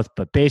playing both,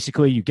 but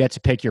basically you get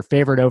to pick your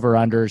favorite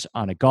over-unders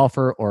on a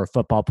golfer or a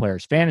football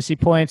player's fantasy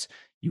points.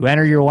 You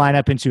enter your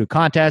lineup into a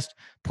contest,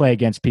 play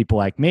against people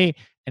like me,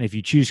 and if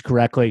you choose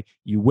correctly,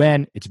 you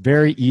win. It's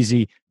very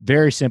easy,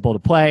 very simple to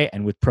play.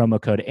 And with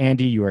promo code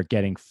Andy, you are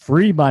getting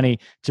free money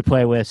to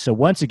play with. So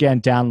once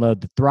again,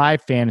 download the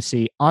Thrive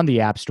Fantasy on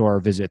the App Store or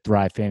visit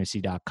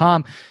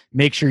thrivefantasy.com.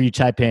 Make sure you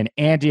type in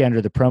Andy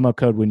under the promo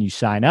code when you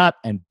sign up,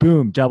 and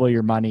boom, double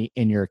your money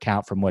in your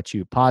account from what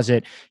you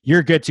deposit.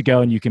 You're good to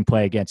go, and you can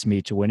play against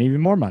me to win even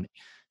more money.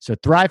 So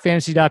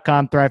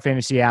thrivefantasy.com, Thrive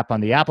Fantasy app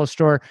on the Apple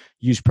Store.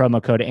 Use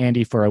promo code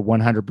Andy for a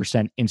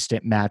 100%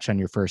 instant match on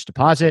your first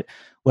deposit.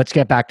 Let's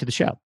get back to the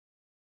show.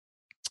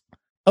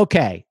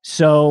 Okay,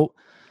 so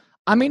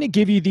I'm going to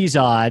give you these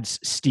odds,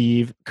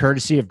 Steve,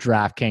 courtesy of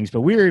DraftKings,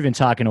 but we were even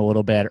talking a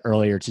little bit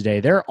earlier today.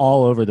 They're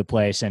all over the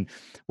place. And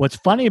what's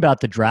funny about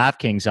the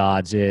DraftKings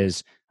odds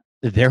is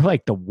they're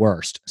like the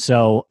worst.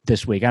 So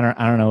this week, I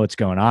don't know what's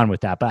going on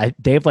with that, but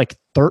they have like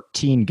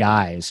 13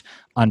 guys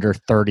under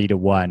 30 to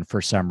 1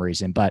 for some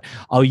reason. But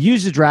I'll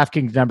use the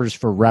DraftKings numbers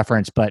for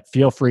reference, but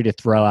feel free to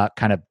throw out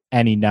kind of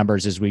any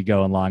numbers as we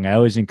go along. I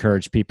always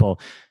encourage people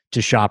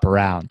to shop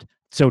around.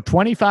 So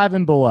 25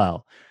 and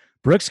below.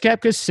 Brooks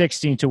Koepka's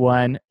 16 to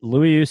 1.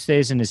 Louis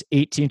Oosthuizen is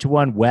 18 to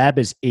 1. Webb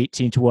is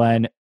 18 to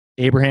 1.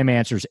 Abraham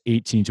Answers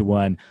 18 to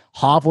 1.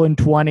 Hovland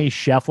 20,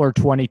 Scheffler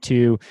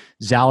 22,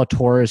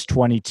 Zalatoris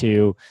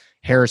 22,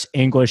 Harris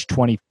English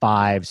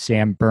 25,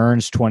 Sam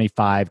Burns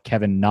 25,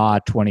 Kevin Na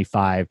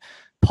 25,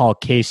 Paul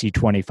Casey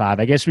 25.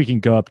 I guess we can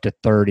go up to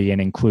 30 and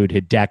include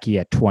Hideki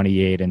at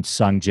 28 and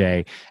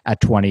Sungjae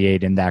at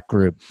 28 in that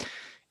group.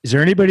 Is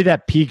there anybody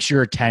that piques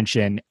your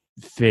attention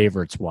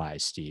favorites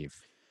wise, Steve?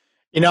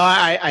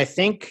 I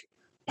think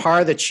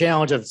part of the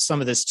challenge of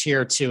some of this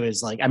tier two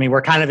is like, I mean,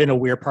 we're kind of in a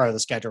weird part of the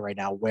schedule right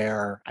now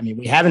where, I mean,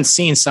 we haven't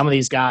seen some of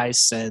these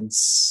guys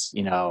since,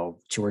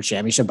 Tour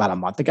Championship about a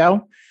month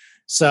ago.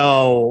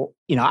 So,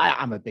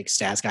 I'm a big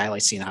stats guy. I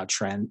like seeing how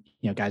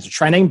guys are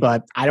trending,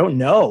 but I don't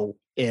know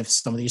if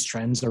some of these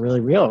trends are really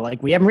real.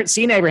 Like we haven't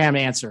seen Abraham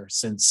Answer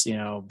since,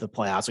 the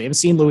playoffs. We haven't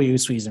seen Louis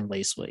Oosthuizen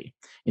lately.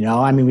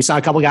 I mean, we saw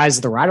a couple guys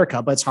at the Ryder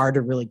Cup, but it's hard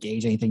to really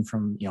gauge anything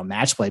from,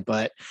 match play.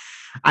 But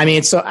I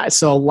mean, so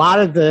a lot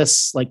of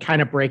this, like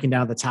kind of breaking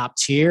down the top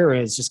tier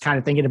is just kind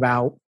of thinking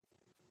about,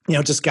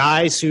 just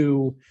guys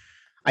who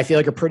I feel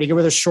like are pretty good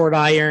with their short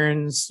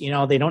irons.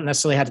 They don't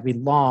necessarily have to be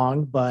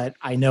long, but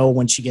I know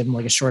once you give them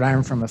like a short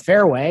iron from a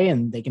fairway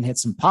and they can hit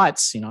some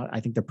putts, I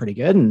think they're pretty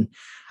good. And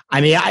I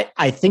mean,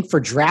 I think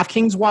for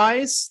DraftKings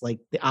wise, like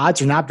the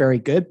odds are not very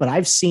good, but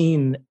I've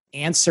seen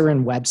Answer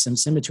and Webb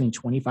Simpson between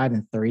 25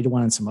 and 30 to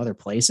 1 in some other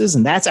places.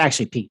 And that's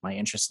actually piqued my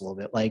interest a little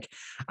bit. Like,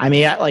 I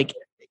mean,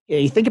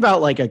 you think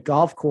about like a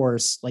golf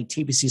course like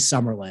TPC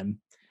Summerlin,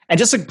 and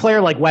just a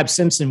player like Webb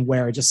Simpson,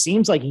 where it just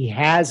seems like he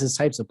has his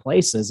types of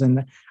places.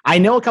 And I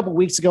know a couple of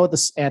weeks ago at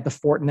the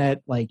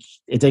Fortinet, like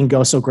it didn't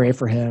go so great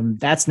for him.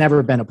 That's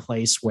never been a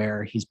place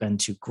where he's been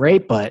too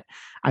great. But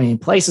I mean,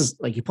 places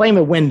like you play him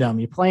at Wyndham,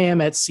 you play him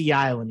at Sea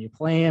Island, you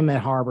play him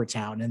at Harbor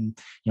Town, and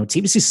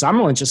TPC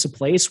Summerlin is just a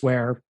place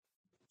where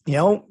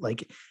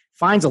like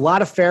finds a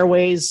lot of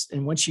fairways.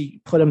 And once you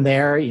put him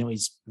there,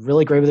 he's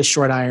really great with his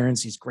short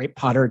irons. He's a great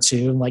putter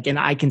too. And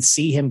I can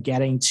see him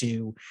getting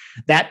to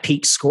that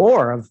peak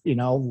score of,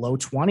 low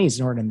 20s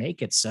in order to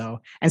make it.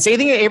 So, and same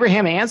thing at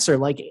Abraham Answer,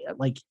 like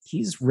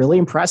he's really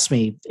impressed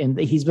me. And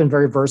he's been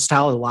very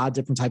versatile at a lot of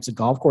different types of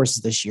golf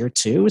courses this year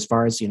too, as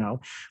far as,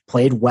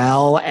 played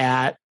well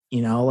at,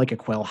 like a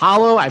Quail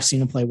Hollow. I've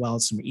seen him play well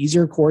at some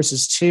easier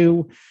courses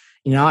too.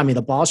 I mean,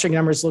 the ball striking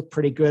numbers look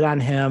pretty good on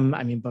him.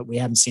 I mean, but we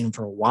haven't seen him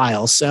for a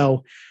while.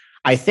 So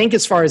I think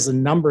as far as the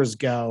numbers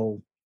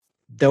go,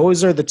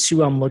 those are the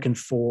two I'm looking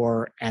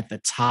for at the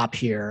top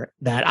here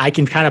that I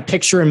can kind of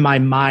picture in my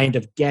mind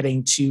of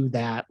getting to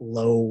that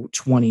low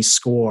 20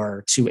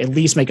 score to at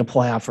least make a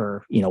playoff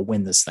or,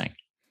 win this thing.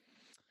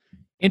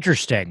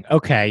 Interesting.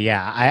 Okay.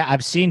 Yeah.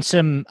 I've seen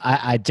some,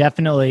 I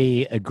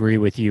definitely agree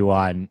with you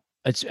on,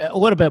 it's a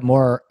little bit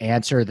more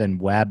Answer than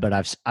Webb, but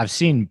I've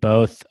seen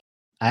both.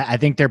 I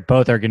think they're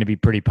both are going to be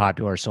pretty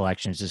popular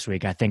selections this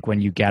week. I think when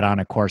you get on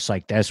a course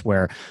like this,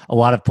 where a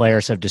lot of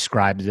players have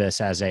described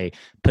this as a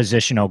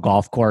positional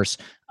golf course,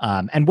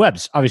 and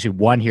Webb's obviously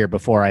won here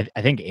before. I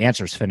think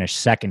Answer's finished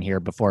second here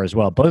before as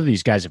well. Both of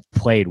these guys have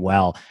played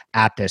well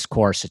at this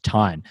course a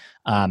ton.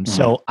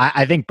 So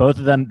I think both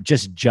of them,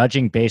 just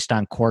judging based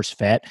on course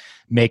fit,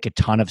 make a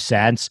ton of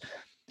sense.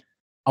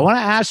 I want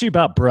to ask you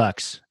about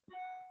Brooks.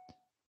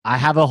 I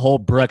have a whole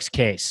Brooks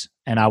case.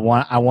 And I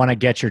want to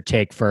get your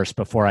take first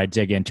before I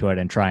dig into it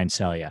and try and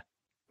sell you.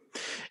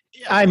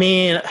 I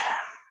mean,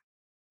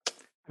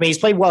 he's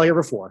played well here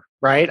before,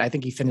 right? I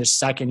think he finished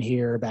second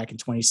here back in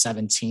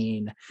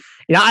 2017.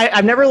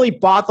 I've never really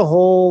bought the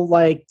whole,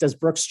 like, does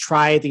Brooks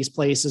try at these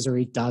places or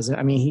he doesn't?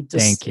 I mean,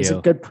 he's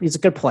a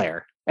good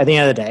player at the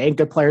end of the day.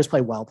 Good players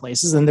play well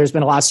places. And there's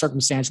been a lot of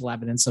circumstantial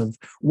evidence of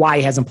why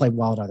he hasn't played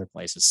well at other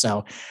places.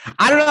 So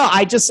I don't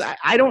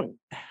know.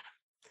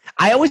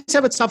 I always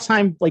have a tough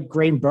time like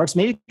grading Brooks,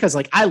 maybe because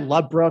like I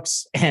love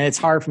Brooks and it's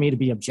hard for me to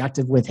be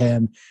objective with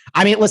him.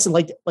 I mean, listen,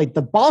 like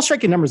the ball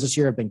striking numbers this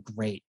year have been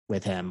great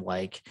with him.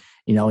 Like,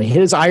 he hit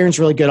his irons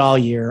really good all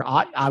year.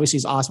 Obviously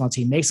he's awesome on the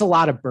team, makes a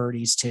lot of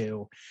birdies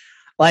too.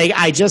 Like,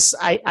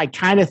 I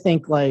kind of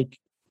think like,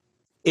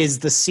 is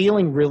the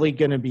ceiling really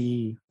going to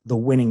be the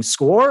winning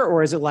score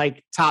or is it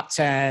like top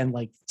 10,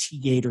 like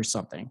T8 or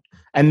something?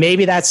 And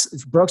maybe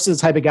Brooks is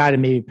the type of guy to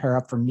maybe pair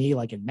up for me,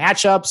 like in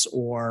matchups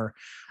or,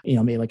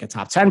 maybe like a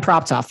top 10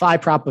 prop, top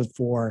 5 prop. But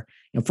for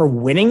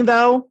winning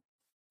though,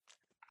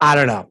 I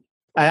don't know.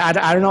 I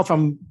don't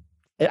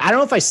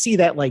know if I see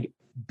that like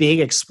big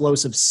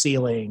explosive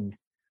ceiling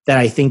that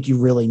I think you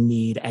really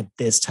need at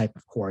this type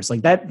of course.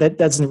 Like that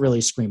doesn't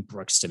really scream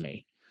Brooks to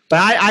me, but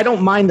I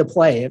don't mind the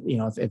play,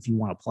 if you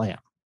want to play him.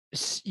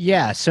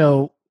 Yeah.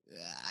 So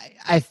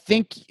I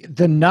think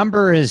the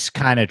number is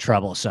kind of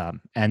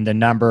troublesome and the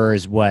number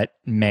is what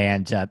may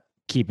end up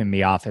keeping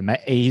me off him.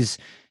 He's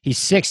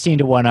 16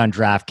 to 1 on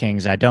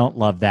DraftKings. I don't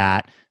love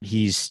that.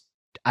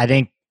 I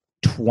think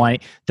 20.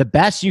 The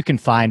best you can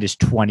find is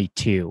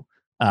 22,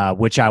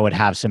 which I would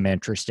have some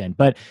interest in.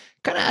 But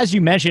kind of as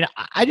you mentioned,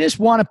 I just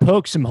want to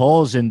poke some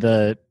holes in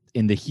the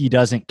he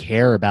doesn't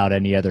care about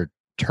any other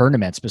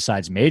tournaments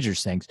besides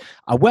majors things.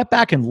 I went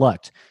back and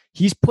looked.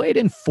 He's played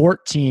in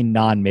 14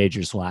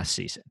 non-majors last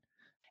season,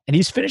 and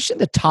he's finished in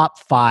the top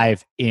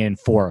 5 in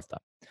 4 of them.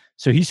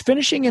 So he's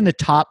finishing in the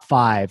top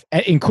 5,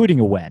 including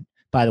a win,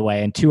 by the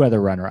way, and 2 other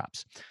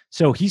runner-ups.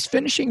 So he's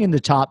finishing in the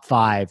top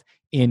 5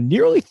 in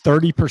nearly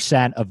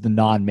 30% of the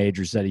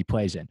non-majors that he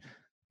plays in.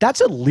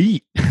 That's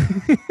elite.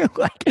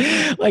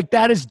 like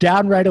that is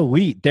downright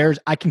elite.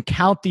 I can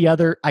count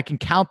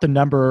the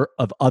number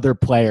of other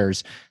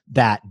players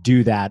that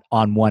do that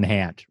on one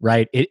hand,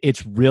 right?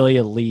 It's really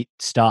elite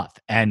stuff.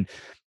 And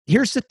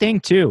here's the thing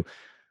too.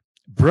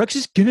 Brooks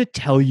is going to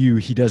tell you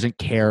he doesn't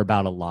care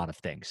about a lot of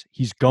things.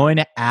 He's going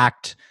to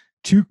act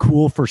too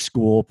cool for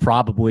school,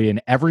 probably in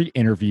every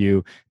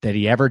interview that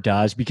he ever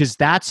does, because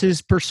that's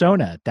his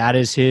persona. That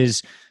is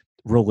his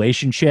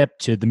relationship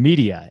to the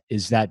media.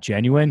 Is that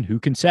genuine? Who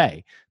can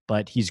say?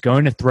 but he's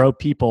going to throw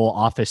people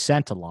off his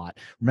scent a lot.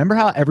 Remember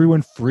how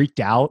everyone freaked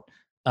out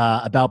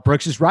about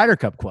Brooks's Ryder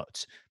Cup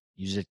quotes?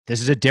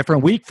 This is a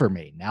different week for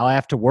me. Now I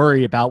have to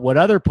worry about what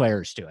other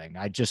players doing.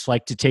 I just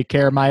like to take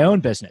care of my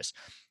own business.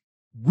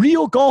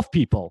 Real golf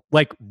people,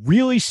 like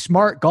really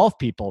smart golf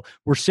people,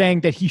 were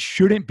saying that he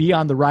shouldn't be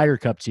on the Ryder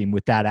Cup team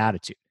with that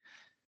attitude.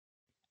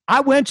 I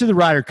went to the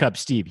Ryder Cup,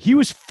 Steve. He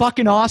was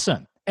fucking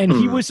awesome. And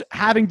he was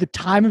having the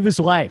time of his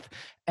life.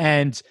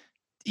 And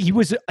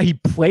he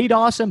played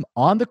awesome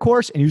on the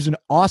course, and he was an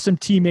awesome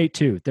teammate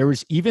too. There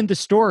was even the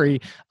story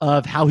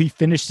of how he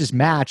finished his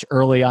match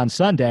early on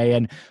Sunday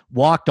and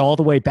walked all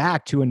the way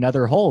back to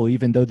another hole,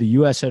 even though the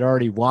U.S. had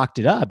already walked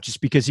it up,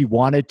 just because he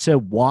wanted to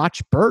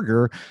watch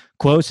Berger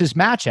close his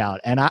match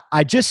out. And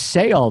I just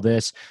say all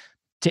this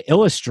to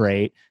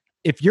illustrate,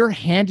 if you're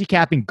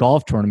handicapping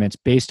golf tournaments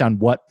based on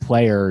what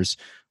players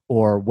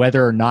or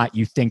whether or not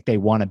you think they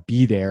want to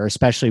be there,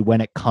 especially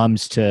when it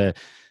comes to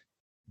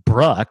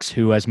Brooks,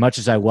 who, as much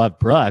as I love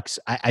Brooks,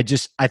 I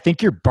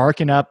think you're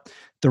barking up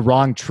the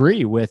wrong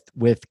tree with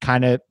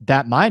kind of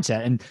that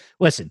mindset. And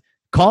listen,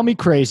 call me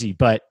crazy,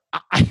 but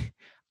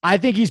I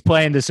think he's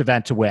playing this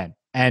event to win.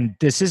 And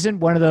this isn't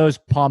one of those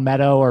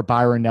Palmetto or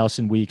Byron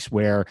Nelson weeks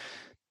where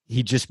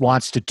he just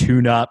wants to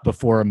tune up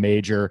before a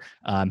major.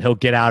 He'll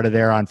get out of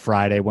there on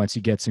Friday once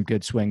he gets some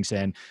good swings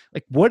in.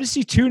 Like, what is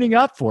he tuning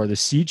up for? The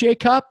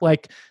CJ Cup?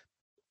 Like,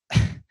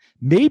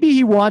 maybe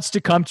he wants to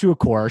come to a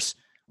course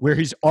where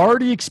he's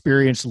already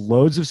experienced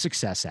loads of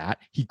success at,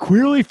 he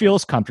clearly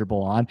feels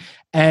comfortable on,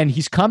 and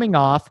he's coming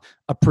off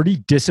a pretty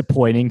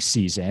disappointing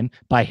season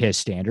by his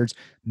standards.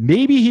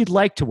 Maybe he'd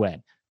like to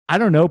win. I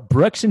don't know.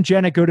 Brooks and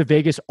Jenna go to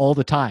Vegas all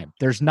the time.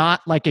 There's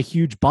not like a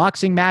huge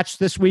boxing match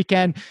this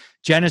weekend.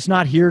 Jenna's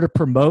not here to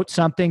promote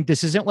something.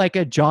 This isn't like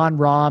a John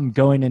Rahm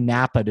going to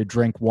Napa to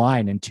drink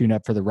wine and tune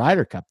up for the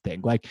Ryder Cup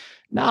thing. Like,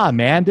 nah,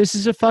 man, this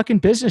is a fucking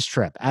business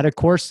trip at a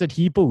course that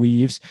he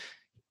believes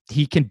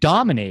he can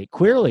dominate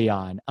clearly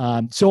on.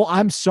 So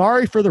I'm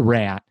sorry for the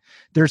rant.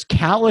 There's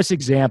countless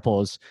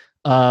examples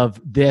of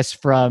this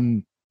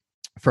from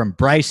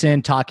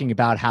Bryson talking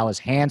about how his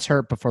hands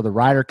hurt before the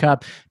Ryder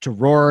Cup, to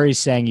Rory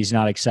saying he's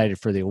not excited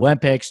for the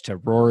Olympics, to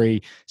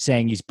Rory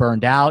saying he's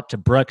burned out, to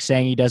Brooks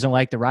saying he doesn't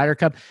like the Ryder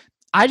Cup.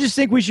 I just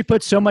think we should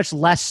put so much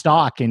less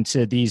stock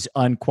into these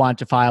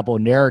unquantifiable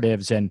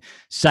narratives and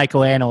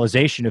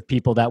psychoanalyzation of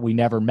people that we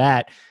never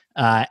met.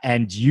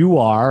 And you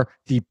are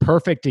the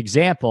perfect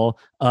example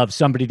of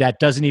somebody that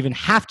doesn't even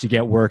have to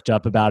get worked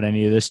up about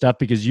any of this stuff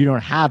because you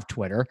don't have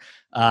Twitter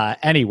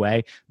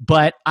anyway.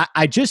 But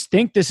I just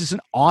think this is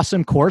an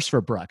awesome course for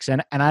Brooks.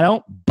 And I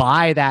don't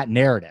buy that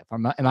narrative.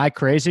 Am I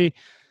crazy?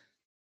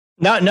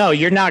 No,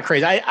 you're not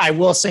crazy. I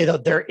will say, though,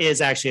 there is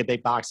actually a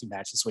big boxing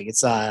match this week.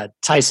 It's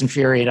Tyson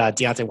Fury and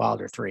Deontay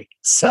Wilder 3.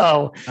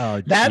 So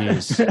I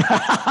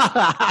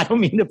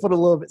don't mean to put a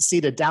little bit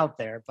seed of doubt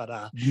there,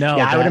 but no,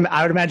 yeah,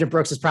 I would imagine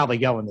Brooks is probably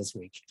going this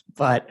week.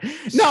 But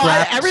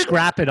no,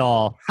 scrap it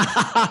all.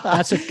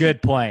 That's a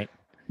good point.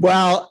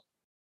 Well,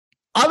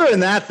 other than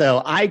that, though,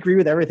 I agree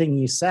with everything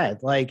you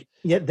said. Like,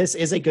 yeah, this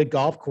is a good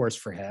golf course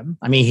for him.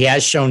 I mean, he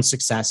has shown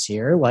success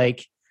here.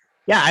 Like,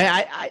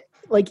 yeah,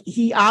 like,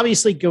 he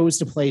obviously goes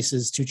to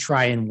places to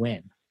try and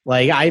win.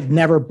 Like, I've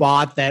never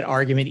bought that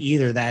argument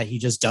either, that he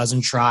just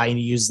doesn't try and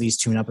use these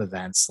tune-up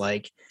events.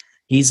 Like,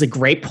 he's a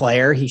great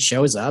player. He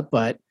shows up.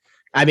 But,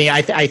 I mean,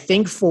 I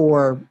think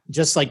for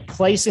just, like,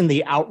 placing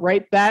the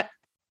outright bet,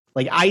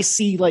 like, I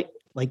see, like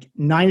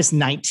minus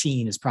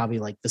 19 is probably,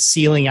 like, the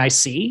ceiling I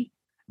see.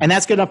 And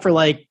that's good enough for,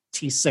 like,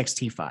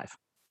 T6, T5.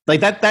 Like,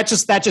 that's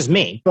just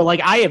me. But, like,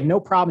 I have no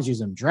problems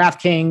using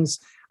DraftKings.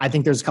 I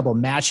think there's a couple of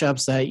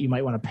matchups that you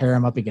might want to pair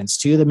him up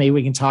against too that maybe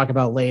we can talk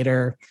about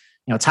later.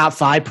 You know, top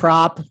 5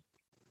 prop.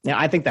 Yeah,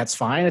 I think that's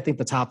fine. I think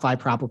the top 5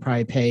 prop will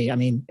probably pay. I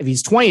mean, if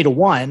he's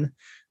 20-1,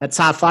 that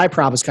top 5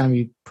 prop is going to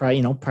be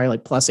probably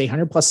like plus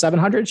 800, plus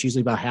 700. It's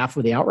usually about half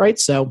with the outright.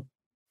 So,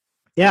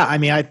 yeah, I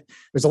mean,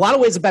 there's a lot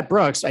of ways to bet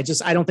Brooks. I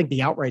don't think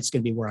the outright is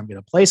going to be where I'm going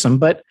to place him,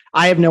 but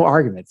I have no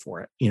argument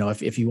for it. You know,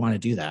 if you want to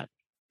do that.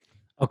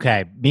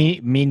 Okay, me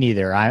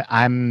neither.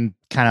 I'm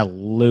kind of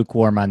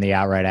lukewarm on the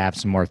outright. I have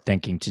some more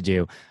thinking to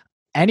do.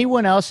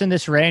 Anyone else in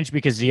this range?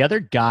 Because the other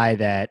guy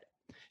that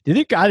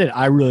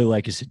I really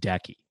like is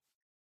Hideki.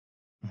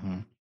 Mm-hmm.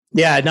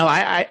 Yeah, no,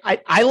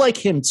 I like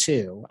him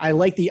too. I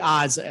like the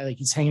odds. Like,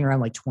 he's hanging around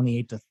like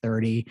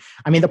 28-30.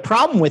 I mean, the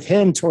problem with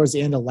him towards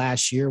the end of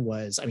last year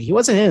was, I mean, he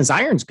wasn't in his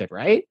irons good,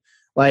 right?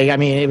 Like, I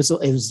mean, it was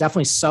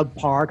definitely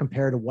subpar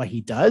compared to what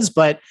he does,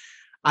 but.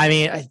 I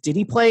mean, did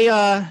he play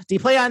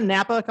on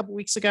Napa a couple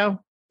weeks ago?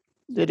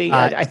 Did he?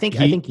 I think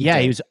he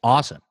did. He was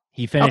awesome.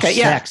 He finished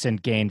sixth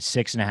and gained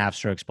 6.5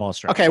 strokes ball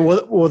strike. Okay,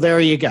 well, there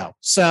you go.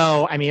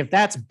 So, I mean, if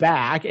that's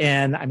back,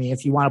 and I mean,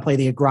 if you want to play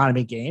the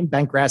agronomy game,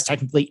 bent grass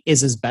technically is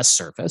his best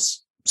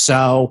surface.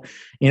 So,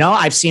 you know,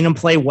 I've seen him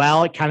play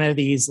well at kind of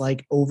these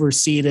like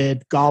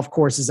overseeded golf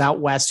courses out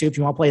west too, if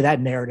you want to play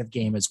that narrative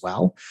game as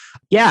well.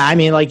 Yeah, I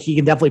mean, like, he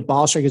can definitely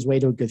ball strike his way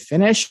to a good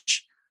finish.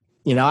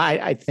 You know,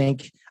 I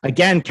think,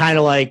 again, kind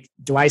of like,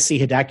 do I see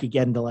Hideki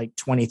getting to like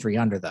 23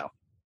 under though?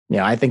 You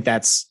know, I think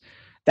that's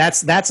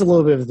that's a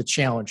little bit of the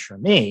challenge for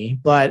me.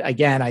 But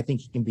again, I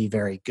think he can be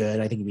very good.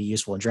 I think he'd be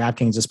useful in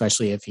DraftKings,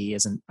 especially if he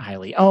isn't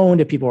highly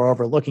owned, if people are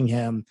overlooking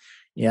him.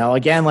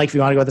 Again, like if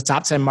you want to go with the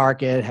top 10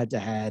 market head to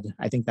head,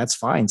 I think that's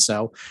fine.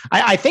 So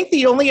I think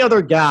the only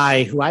other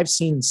guy who I've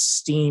seen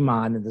steam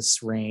on in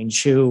this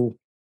range, who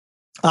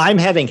I'm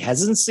having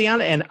hesitancy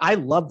on, and I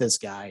love this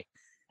guy,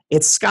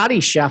 it's Scotty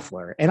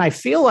Scheffler. And I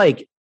feel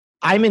like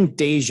I'm in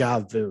deja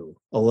vu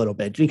a little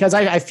bit because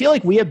I feel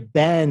like we have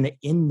been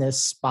in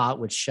this spot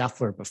with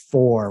Scheffler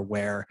before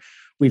where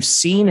we've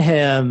seen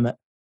him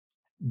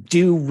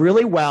do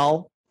really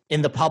well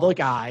in the public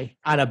eye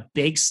on a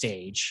big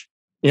stage.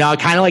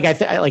 Kind of like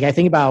I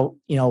think about,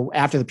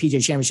 after the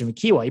PGA Championship in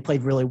Kiawah, he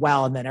played really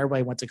well. And then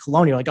everybody went to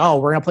Colonial, like, oh,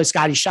 we're going to play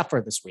Scotty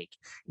Scheffler this week.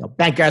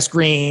 Bentgrass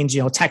greens,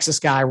 Texas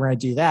guy, we're going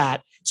to do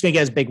that. He's going to get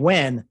his big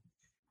win.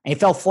 And he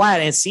fell flat.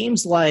 And it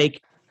seems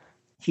like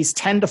he's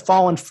tend to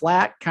fallen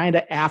flat kind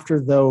of after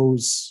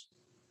those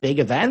big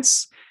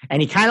events.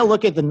 And you kind of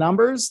look at the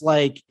numbers,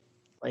 like,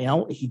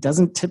 he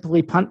doesn't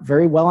typically punt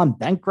very well on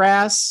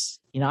Bentgrass.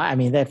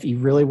 If you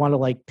really want to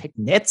like pick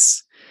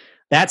nits,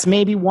 that's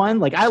maybe one.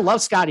 Like, I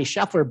love Scotty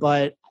Scheffler,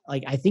 but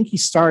like, I think he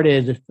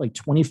started like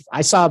 20.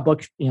 I saw a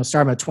book,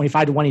 start him at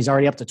 25 to 1. He's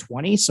already up to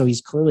 20. So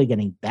he's clearly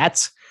getting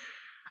bet.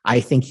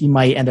 I think he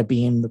might end up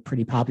being the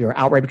pretty popular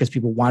outright because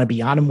people want to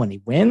be on him when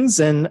he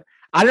wins. And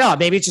I don't know,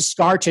 maybe it's just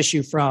scar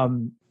tissue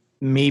from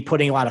me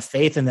putting a lot of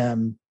faith in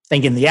them,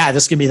 thinking, yeah,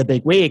 this could be the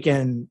big week.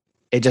 And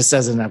it just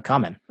doesn't end up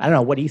coming. I don't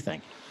know. What do you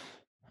think?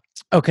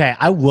 Okay.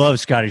 I love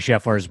Scotty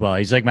Scheffler as well.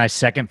 He's like my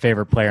second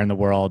favorite player in the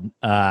world.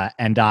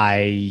 And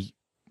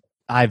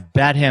I've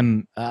bet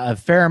him a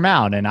fair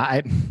amount, and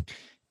I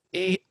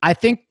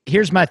think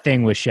here's my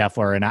thing with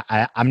Scheffler, and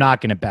I'm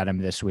not going to bet him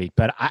this week,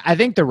 but I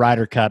think the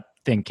Ryder Cup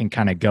thing can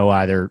kind of go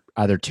either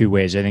two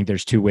ways. I think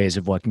there's two ways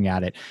of looking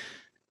at it.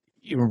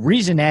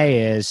 Reason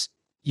A is,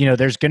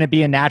 there's going to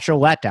be a natural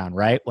letdown,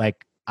 right?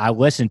 Like, I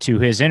listened to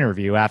his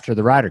interview after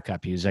the Ryder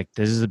Cup. He was like,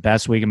 this is the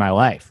best week of my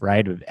life,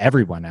 right?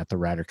 Everyone at the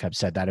Ryder Cup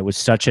said that. It was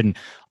such an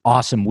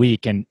awesome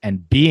week.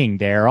 And being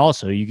there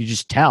also, you could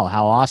just tell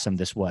how awesome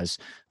this was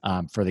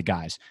for the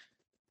guys.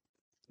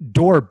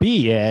 Door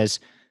B is,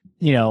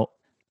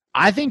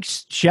 I think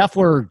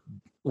Scheffler,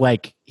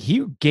 like,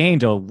 he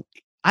gained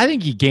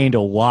a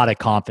lot of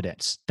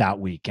confidence that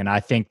week. And I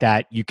think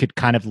that you could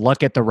kind of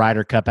look at the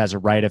Ryder Cup as a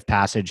rite of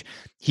passage.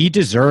 He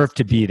deserved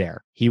to be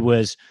there. He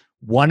was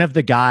one of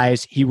the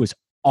guys. He was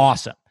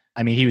awesome.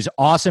 I mean, he was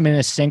awesome in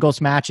a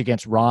singles match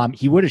against Rahm.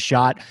 He would have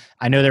shot,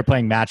 I know they're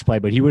playing match play,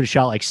 but he would have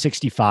shot like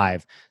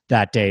 65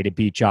 that day to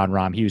beat Jon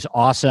Rahm. He was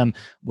awesome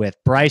with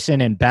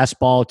Bryson and best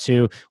ball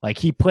too. Like,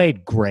 he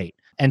played great.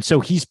 And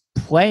so he's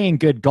playing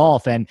good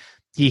golf, and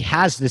he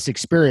has this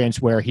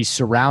experience where he's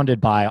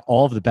surrounded by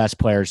all of the best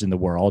players in the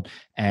world,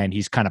 and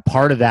he's kind of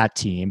part of that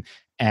team,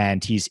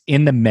 and he's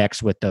in the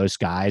mix with those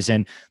guys.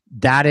 And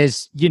that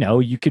is,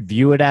 you could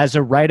view it as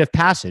a rite of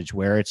passage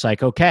where it's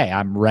like, okay,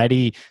 I'm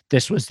ready.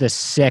 This was this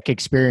sick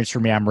experience for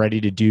me. I'm ready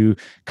to do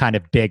kind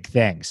of big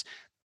things.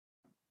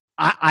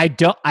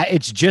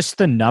 It's just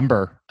the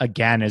number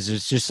again, it's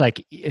just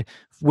like,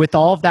 with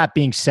all of that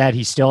being said,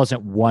 he still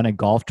hasn't won a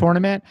golf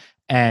tournament.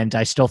 And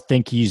I still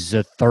think he's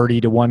a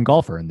 30-1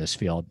 golfer in this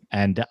field.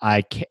 And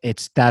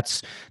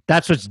that's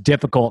what's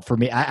difficult for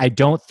me. I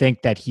don't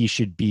think that he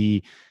should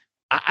be,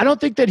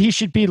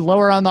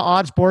 lower on the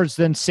odds boards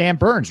than Sam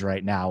Burns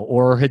right now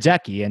or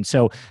Hideki. And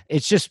so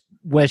it's just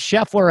with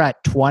Scheffler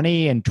at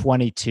 20 and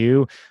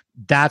 22,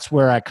 that's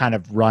where I kind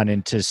of run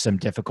into some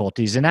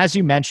difficulties. And as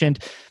you mentioned,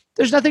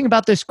 there's nothing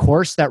about this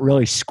course that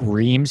really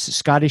screams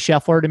Scotty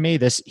Scheffler to me.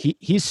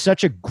 He's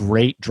such a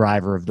great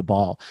driver of the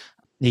ball.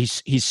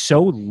 He's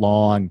so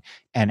long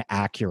and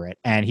accurate,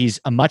 and he's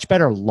a much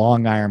better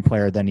long iron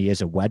player than he is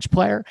a wedge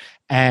player.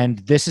 And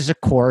this is a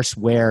course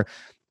where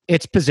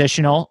it's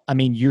positional. I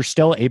mean, you're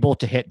still able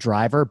to hit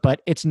driver,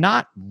 but it's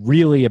not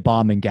really a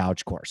bomb and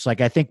gouge course.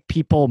 Like, I think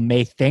people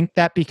may think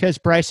that because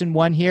Bryson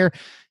won here,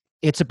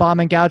 it's a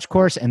bomb and gouge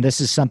course. And this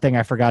is something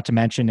I forgot to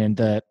mention in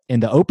the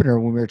opener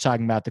when we were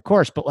talking about the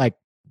course, but like,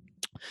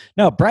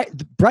 no,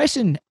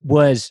 Bryson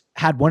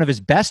had one of his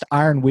best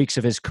iron weeks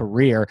of his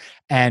career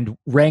and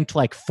ranked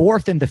like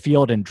 4th in the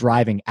field in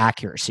driving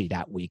accuracy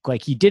that week.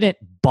 Like, he didn't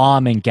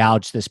bomb and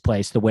gouge this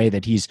place the way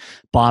that he's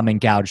bomb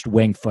and gouged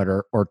Winged Foot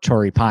or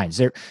Torrey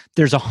Pines.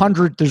 There's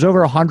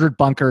over 100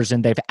 bunkers,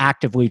 and they've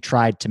actively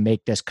tried to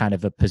make this kind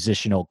of a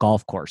positional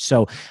golf course.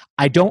 So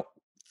I don't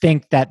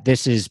think that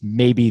this is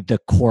maybe the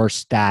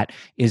course that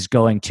is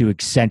going to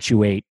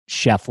accentuate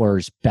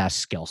Scheffler's best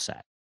skill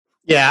set.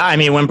 Yeah, I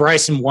mean, when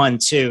Bryson won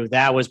too,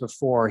 that was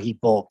before he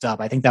bulked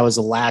up. I think that was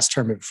the last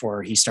tournament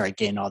before he started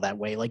gaining all that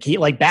weight.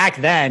 Like back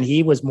then,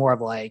 he was more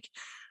of like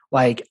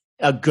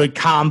a good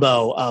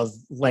combo of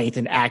length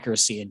and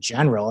accuracy in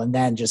general. And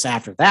then just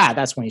after that,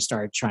 that's when he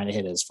started trying to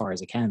hit it as far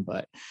as he can.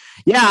 But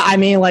yeah, I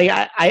mean, like,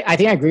 I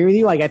think I agree with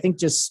you. Like, I think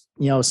just,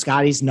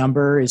 Scotty's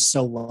number is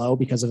so low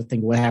because of the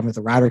thing what happened with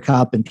the Ryder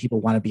Cup, and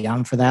people want to be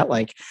on for that.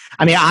 Like,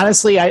 I mean,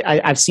 honestly,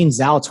 I've seen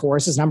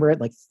Zalatoris' number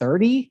at like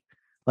 30.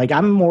 Like I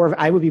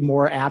would be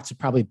more apt to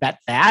probably bet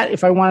that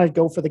if I want to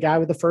go for the guy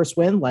with the first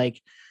win.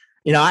 Like,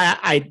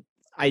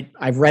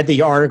 I've read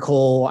the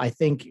article, I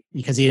think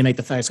because he didn't make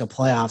the FedEx Cup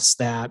playoffs,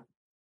 that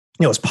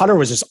his putter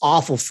was just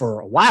awful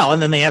for a while.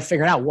 And then they have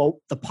figured out, well,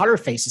 the putter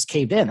face is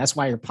caved in. That's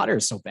why your putter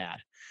is so bad.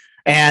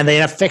 And they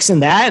end up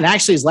fixing that. And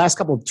actually his last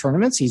couple of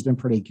tournaments, he's been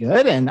pretty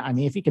good. And I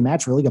mean, if he can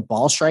match really good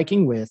ball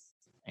striking with,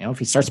 if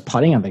he starts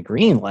putting on the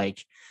green,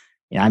 like,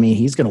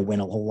 he's going to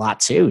win a whole lot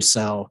too.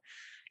 So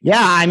yeah,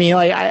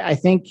 I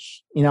think,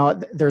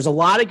 there's a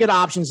lot of good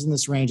options in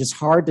this range. It's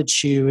hard to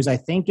choose. I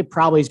think it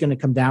probably is going to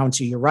come down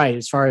to, you're right,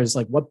 as far as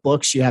like what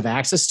books you have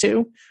access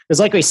to. Because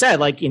like we said,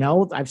 like,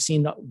 I've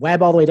seen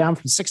Webb all the way down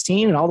from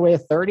 16 and all the way to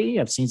 30.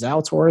 I've seen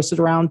Zalatoris at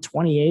around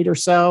 28 or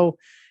so.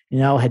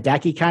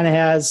 Hideki kind of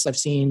has, I've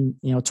seen,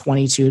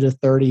 22 to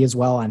 30 as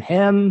well on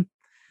him.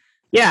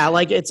 Yeah,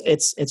 like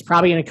it's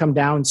probably going to come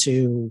down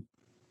to,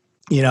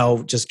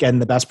 just getting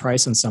the best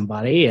price on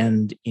somebody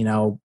and,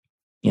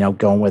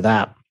 going with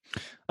that.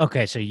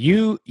 Okay, so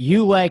you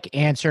like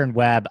Ancer and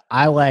Webb.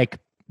 I like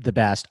the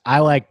best. I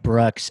like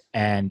Brooks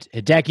and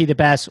Hideki the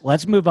best.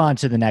 Let's move on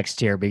to the next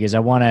tier because I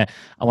want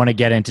to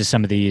get into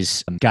some of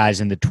these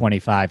guys in the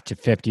 25 to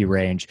 50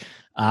 range.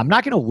 I'm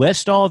not going to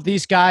list all of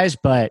these guys,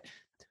 but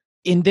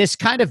in this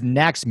kind of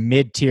next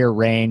mid-tier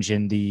range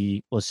in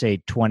the, we'll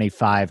say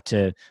 25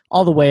 to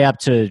all the way up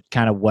to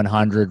kind of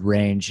 100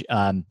 range,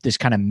 this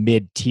kind of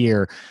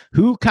mid-tier,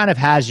 who kind of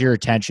has your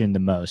attention the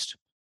most?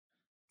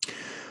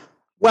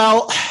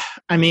 Well,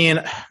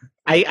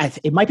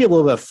 it might be a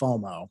little bit of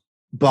FOMO,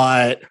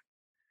 but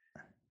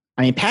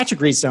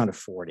Patrick Reed's down to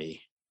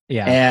 40.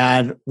 Yeah.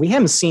 And we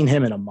haven't seen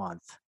him in a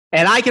month.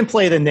 And I can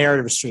play the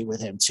narrative street with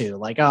him too.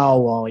 Like,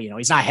 oh, well,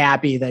 he's not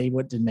happy that he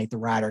didn't make the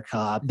Ryder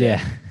Cup.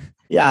 Yeah.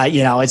 Yeah.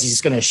 Is he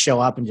just going to show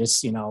up and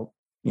just,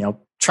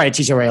 try to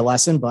teach everybody a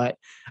lesson? But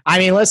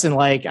listen,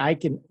 like he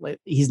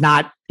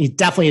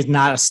definitely is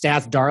not a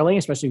stats darling,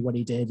 especially what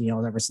he did,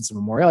 ever since the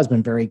Memorial has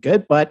been very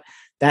good, but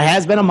that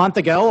has been a month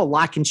ago. A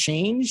lot can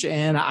change.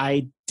 And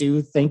I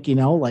do think,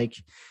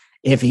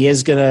 if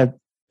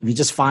he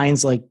just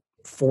finds like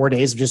 4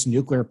 days of just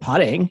nuclear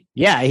putting,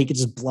 yeah, he could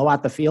just blow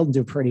out the field and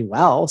do pretty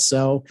well.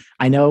 So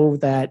I know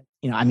that,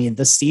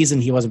 this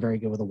season he wasn't very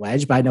good with a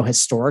wedge, but I know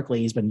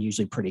historically he's been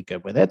usually pretty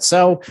good with it.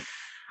 So,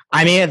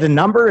 the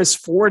number is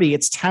 40.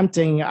 It's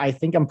tempting. I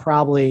think I'm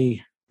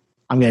going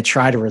to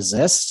try to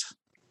resist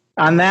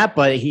on that,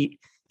 but he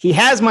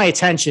has my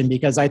attention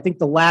because I think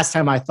the last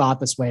time I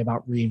thought this way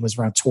about Reed was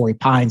around Torrey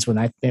Pines when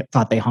I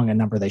thought they hung a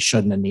number they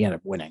shouldn't and he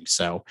ended up winning.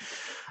 So,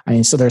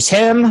 so there's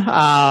him.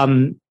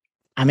 I'm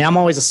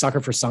always a sucker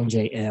for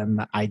Sungjae Im.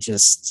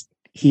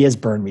 He has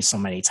burned me so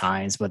many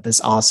times, but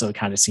this also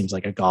kind of seems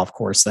like a golf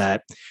course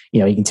that, he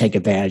can take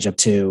advantage of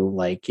too.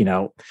 Like,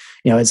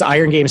 his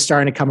iron game is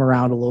starting to come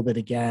around a little bit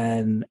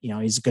again.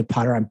 He's a good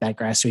putter on bent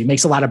grass, so he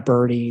makes a lot of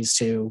birdies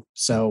too.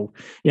 So,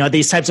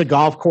 these types of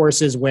golf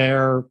courses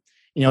where,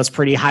 it's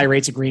pretty high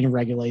rates of green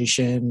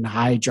regulation,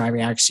 high driving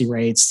accuracy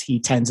rates.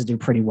 He tends to do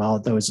pretty well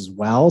at those as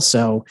well.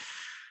 So,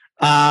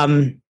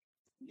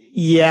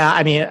 yeah,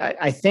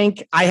 I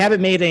think I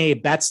haven't made any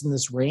bets in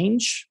this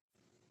range,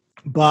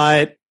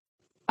 but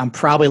I'm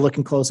probably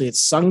looking closely at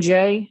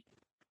Sungjae.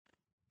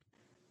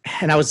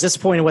 And I was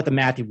disappointed what the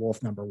Matthew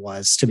Wolff number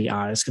was, to be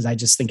honest, because I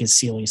just think his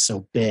ceiling is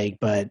so big,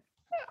 but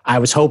I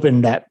was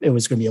hoping that it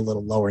was going to be a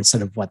little lower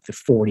instead of what the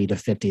 40 to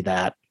 50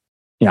 that,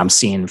 I'm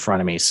seeing in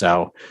front of me.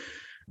 So,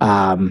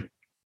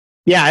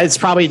 yeah, it's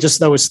probably just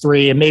those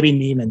three, and maybe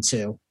Neiman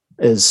too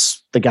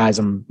is the guys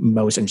I'm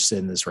most interested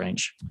in this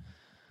range.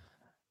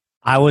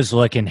 I was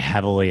looking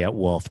heavily at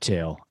Wolff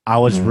too. I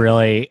was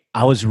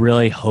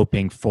really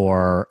hoping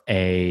for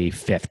a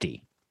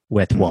 50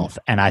 with Wolff,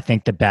 and I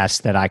think the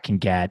best that I can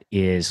get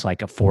is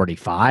like a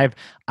 45.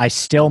 I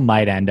still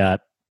might end up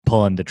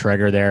pulling the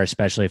trigger there,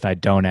 especially if I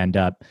don't end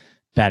up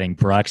betting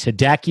Brooks.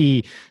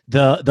 Hideki,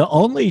 the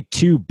only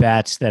two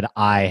bets that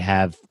I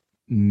have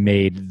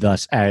made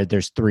thus,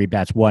 there's three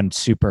bets, one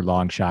super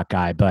long shot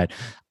guy, but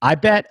I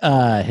bet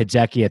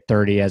Hideki at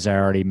 30, as I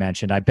already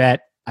mentioned. I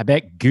bet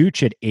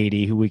Gooch at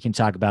 80, who we can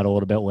talk about a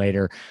little bit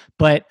later.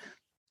 But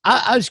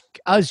I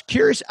was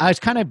curious. I was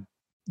kind of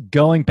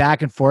going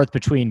back and forth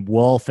between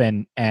Wolff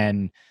and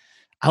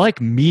I like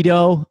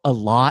Mito a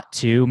lot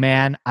too,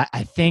 man.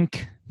 I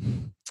think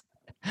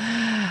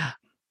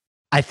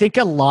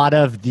a lot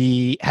of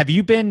the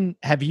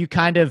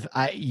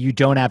you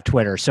don't have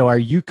Twitter, so are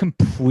you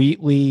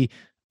completely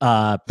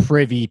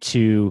privy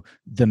to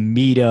the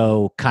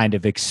Mito kind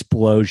of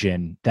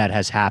explosion that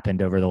has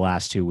happened over the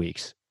last 2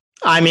 weeks?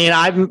 I'm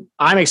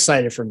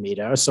excited for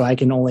Mito, so I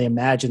can only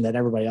imagine that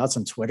everybody else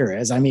on Twitter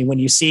is. When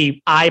you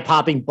see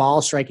eye-popping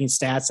ball striking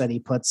stats that he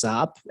puts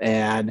up,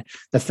 and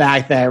the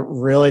fact that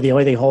really the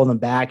only thing holding him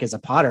back is a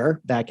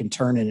putter that can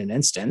turn in an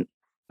instant.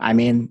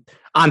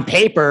 On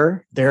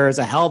paper, there's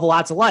a hell of a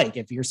lot to like.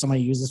 If you're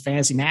somebody who uses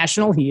Fantasy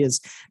National, he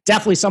is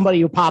definitely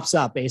somebody who pops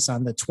up based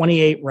on the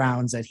 28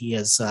 rounds that he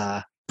has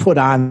put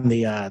on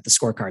the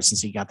scorecard since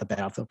he got the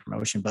Battlefield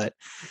promotion. But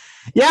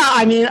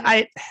yeah,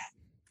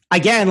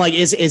 again, like,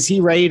 is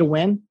he ready to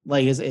win?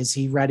 Like, is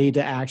he ready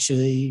to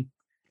actually,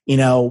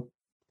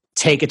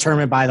 take a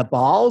tournament by the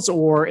balls,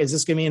 or is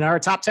this going to be another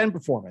top 10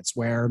 performance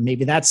where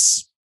maybe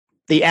that's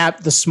the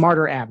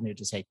smarter avenue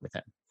to take with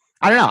him?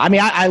 I don't know. I mean,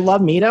 I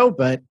love Mito,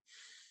 but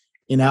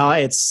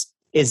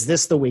is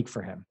this the week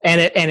for him? And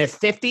at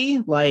 50,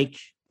 like,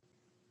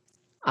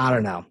 I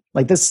don't know,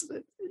 like this,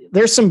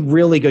 there's some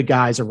really good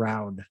guys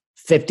around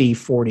 50,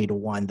 40 to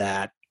 1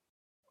 that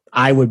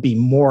I would be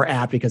more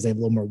apt because they have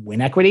a little more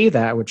win equity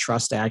that I would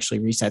trust to actually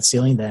reach that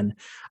ceiling than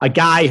a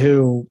guy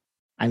who,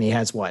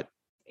 has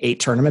 8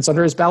 tournaments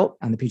under his belt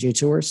on the PGA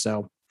Tour.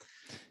 So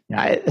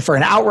for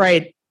an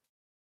outright,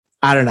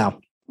 I don't know.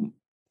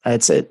 I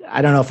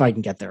don't know if I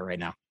can get there right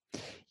now.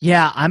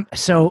 Yeah,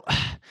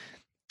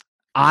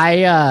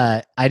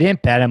 I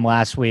didn't bet him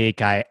last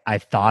week. I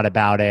thought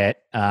about it.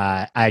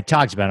 I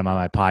talked about him on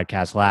my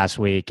podcast last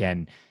week,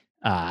 and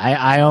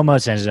I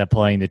almost ended up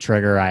pulling the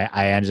trigger.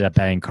 I ended up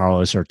betting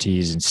Carlos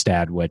Ortiz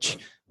instead, which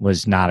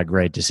was not a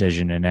great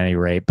decision in any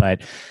rate.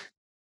 But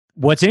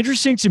what's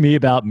interesting to me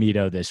about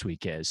Mito this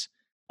week is,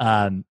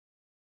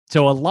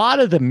 so a lot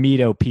of the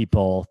Mito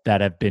people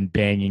that have been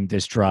banging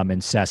this drum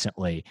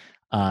incessantly,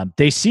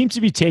 they seem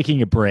to be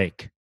taking a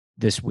break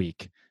this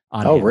week.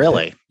 Oh,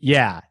 really?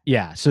 Yeah.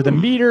 So the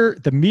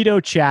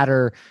Mito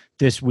chatter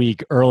this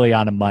week, early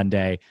on a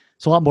Monday,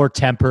 it's a lot more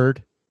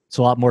tempered. It's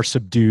a lot more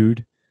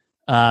subdued,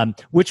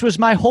 which was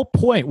my whole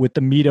point with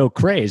the Mito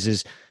craze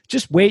is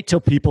just wait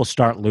till people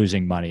start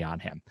losing money on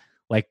him.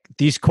 Like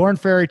these Korn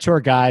Ferry Tour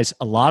guys,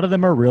 a lot of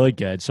them are really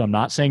good. So I'm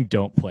not saying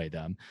don't play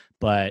them,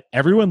 but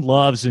everyone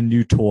loves a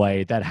new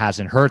toy that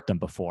hasn't hurt them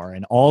before.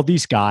 And all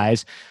these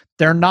guys,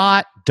 they're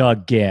not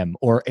Doug Gim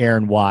or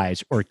Aaron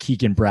Wise or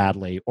Keegan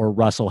Bradley or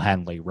Russell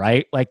Henley,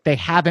 right? Like they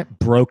haven't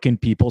broken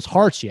people's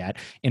hearts yet.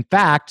 In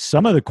fact,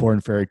 some of the Korn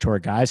Ferry Tour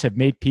guys have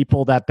made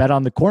people that bet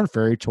on the Korn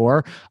Ferry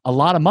Tour a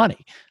lot of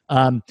money.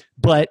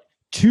 But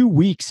 2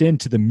 weeks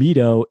into the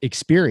Mito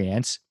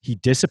experience, he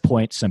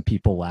disappoints some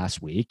people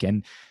last week,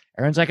 and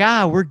everyone's like,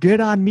 we're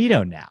good on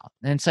Mito now.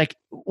 And it's like,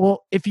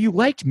 well, if you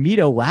liked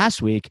Mito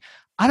last week,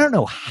 I don't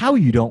know how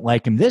you don't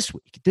like him this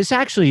week. This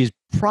actually is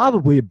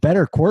probably a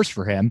better course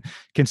for him,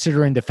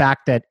 considering the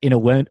fact that in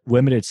a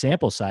limited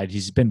sample size,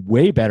 he's been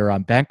way better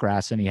on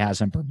bentgrass than he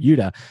has on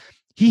Bermuda.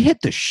 He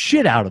hit the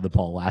shit out of the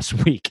ball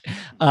last week.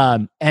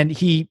 And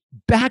he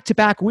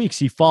back-to-back weeks,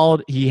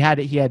 he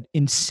had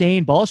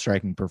insane ball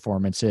striking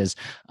performances.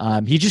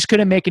 He just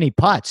couldn't make any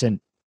putts. And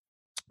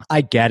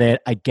I get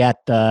it. I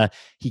get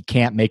he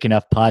can't make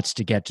enough putts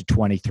to get to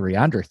 23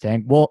 under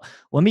thing. Well,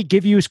 let me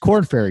give you his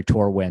Korn Ferry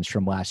Tour wins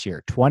from last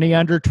year: 20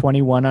 under,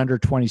 21 under,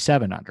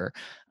 27 under.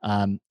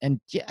 And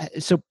yeah,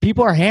 so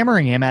people are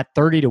hammering him at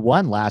 30 to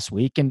 1 last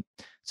week. And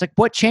it's like,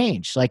 what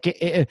changed? Like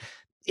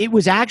it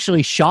was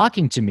actually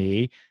shocking to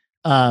me.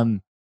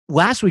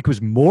 Last week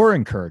was more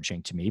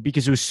encouraging to me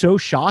because it was so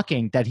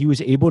shocking that he was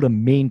able to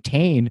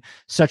maintain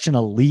such an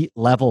elite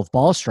level of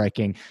ball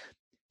striking.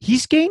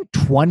 He's gained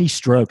 20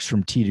 strokes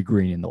from tee to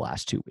green in the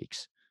last 2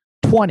 weeks.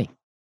 20.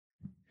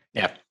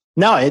 Yeah.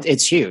 No,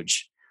 it's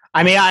huge.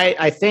 I mean,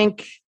 I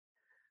think,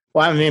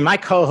 my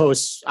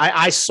co-host,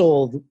 I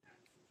sold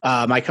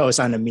my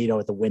co-host on the Mito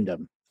at the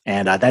Wyndham,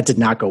 and that did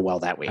not go well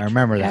that week. I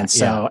remember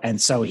that.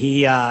 And so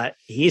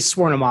he's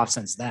sworn him off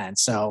since then.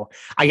 So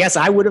I guess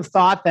I would have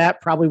thought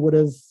that probably would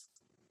have,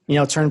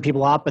 turned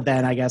people off. But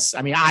then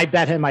I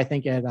bet him, I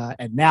think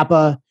at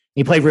Napa,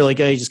 he played really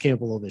good. He just came up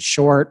a little bit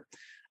short.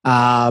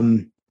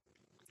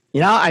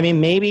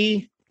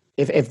 Maybe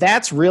if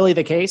that's really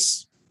the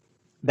case,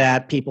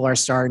 that people are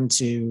starting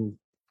to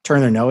turn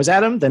their nose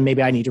at him, then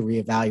maybe I need to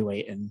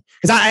reevaluate. And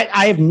because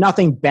I have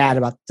nothing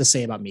bad to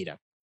say about Mito.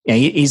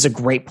 He's a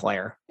great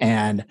player,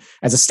 and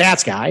as a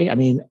stats guy,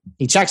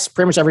 he checks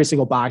pretty much every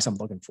single box I'm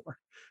looking for.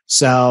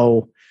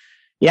 So,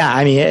 yeah,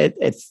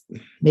 it's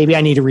maybe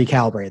I need to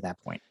recalibrate at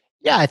that point.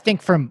 Yeah, I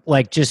think from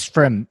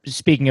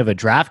speaking of a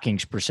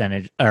DraftKings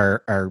percentage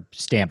or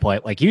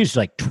standpoint, like he was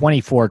like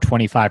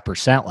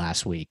 25%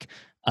 last week.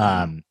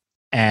 And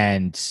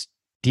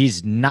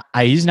he's not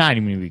even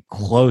going to be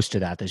close to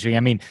that this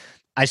week.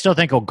 I still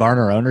think he'll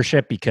garner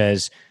ownership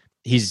because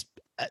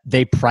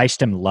they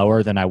priced him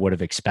lower than I would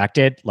have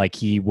expected. Like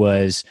he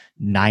was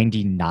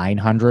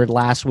 9,900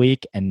 last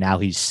week, and now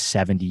he's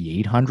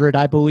 7,800,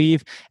 I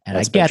believe. And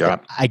I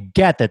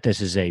get that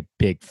this is a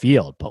big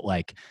field, but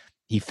like,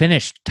 he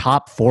finished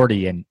top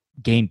 40 and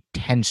gained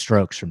 10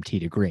 strokes from tee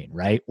to green,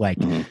 right? Like,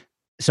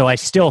 So I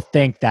still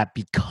think that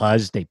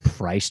because they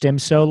priced him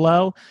so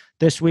low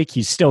this week,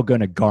 he's still going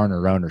to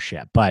garner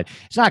ownership, but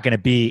it's not going to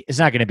be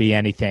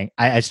anything.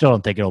 I still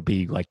don't think it'll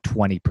be like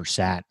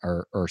 20%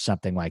 or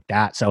something like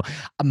that. So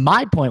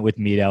my point with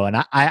Mito,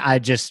 and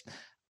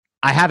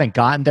I haven't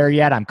gotten there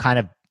yet. I'm kind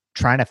of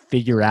trying to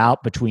figure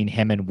out between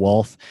him and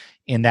Wolf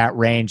in that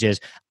range is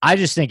I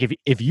just think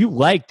if you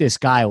like this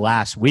guy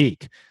last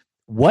week,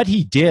 what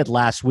he did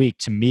last week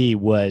to me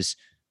was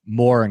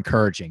more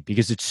encouraging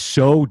because it's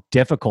so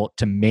difficult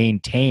to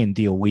maintain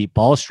the elite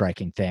ball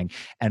striking thing.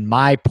 And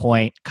my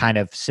point, kind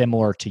of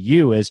similar to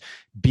you, is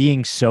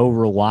being so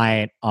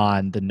reliant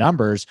on the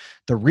numbers.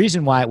 The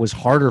reason why it was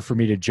harder for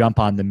me to jump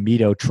on the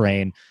Mito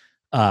train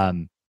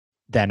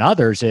than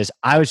others is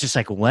I was just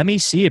like, let me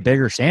see a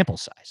bigger sample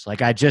size.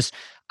 Like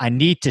I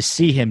need to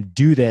see him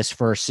do this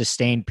for a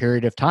sustained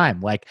period of time.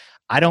 Like,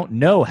 I don't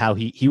know how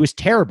he was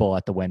terrible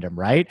at the Wyndham,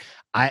 right?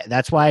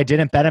 That's why I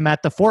didn't bet him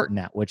at the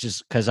Fortinet, which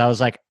is because I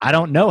was like, I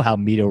don't know how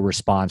Mito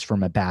responds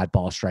from a bad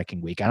ball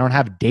striking week. I don't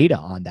have data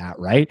on that,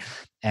 right?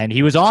 And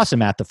he was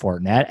awesome at the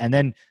Fortinet, and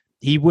then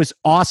he was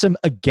awesome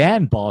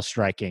again ball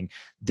striking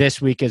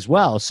this week as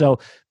well. So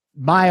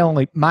my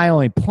only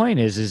point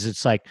is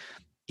it's like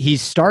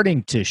he's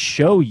starting to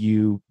show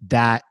you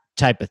that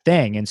type of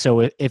thing. And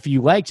so if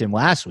you liked him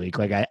last week,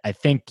 like I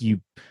think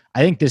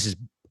this is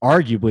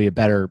arguably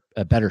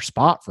a better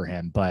spot for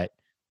him, but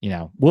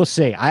we'll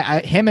see.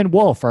 Him and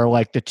Wolf are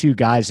like the two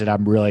guys that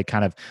I'm really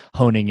kind of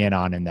honing in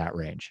on in that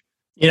range.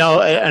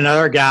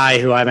 Another guy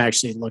who I'm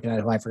actually looking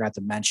at, who I forgot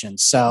to mention.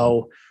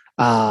 So,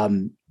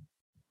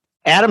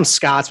 Adam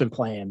Scott's been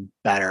playing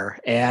better,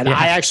 and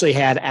I actually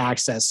had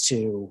access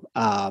to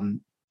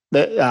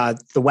the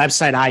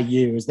website I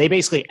use. They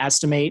basically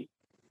estimate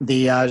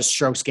the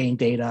strokes gain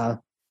data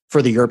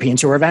for the European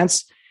Tour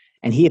events,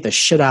 and he hit the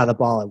shit out of the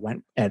ball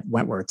at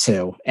Wentworth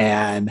too.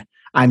 And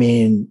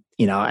going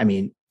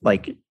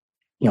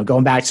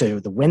back to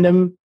the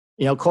Wyndham,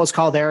 close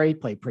call there. He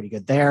played pretty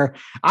good there.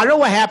 I don't know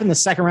what happened the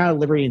second round of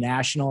Liberty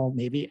National.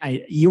 Maybe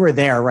you were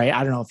there, right?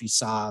 I don't know if you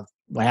saw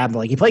what happened.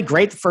 Like, he played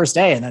great the first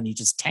day, and then he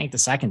just tanked the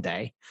second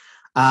day.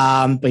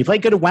 But he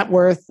played good at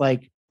Wentworth.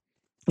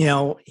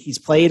 He's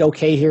played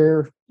okay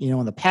here,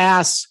 in the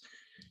past.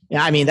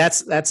 Yeah, I mean,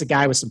 that's a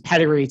guy with some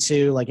pedigree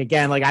too. Like,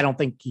 again, I don't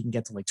think he can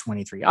get to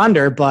 23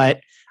 under,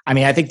 but I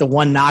mean, I think the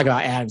one knock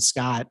about Adam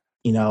Scott,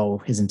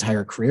 his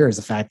entire career is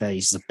the fact that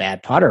he's a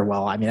bad putter.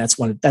 Well, I mean, that's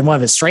one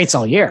of his strengths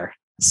all year.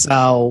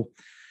 So,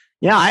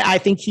 yeah, I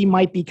think he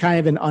might be kind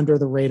of an under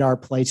the radar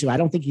play too.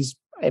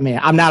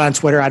 I'm not on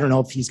Twitter. I don't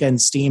know if he's getting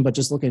steam, but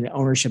just looking at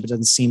ownership, it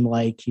doesn't seem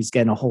like he's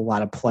getting a whole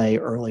lot of play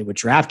early with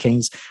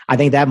DraftKings. I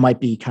think that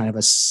might be kind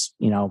of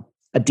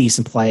a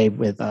decent play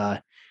with,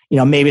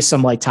 maybe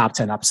some top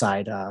 10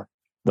 upside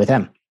with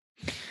him.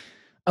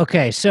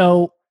 Okay.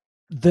 So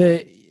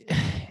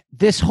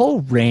this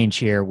whole range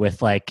here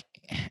with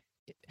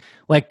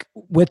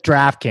with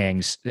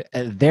DraftKings,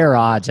 their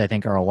odds, I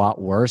think, are a lot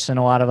worse than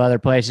a lot of other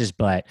places,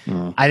 but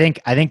I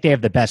think they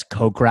have the best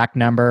Kokrak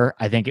number.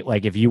 I think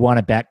if you want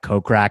to bet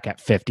Kokrak at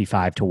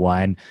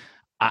 55-1,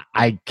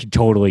 I could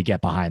totally get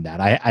behind that.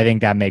 I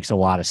think that makes a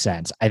lot of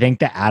sense. I think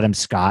the Adam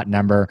Scott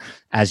number,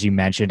 as you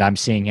mentioned, I'm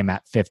seeing him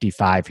at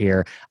 55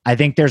 here. I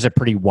think there's a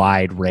pretty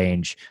wide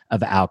range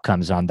of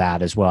outcomes on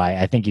that as well.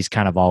 I think he's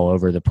kind of all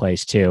over the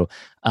place too.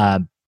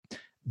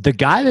 The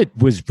guy that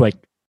was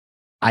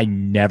I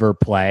never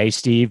play,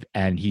 Steve,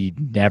 and he's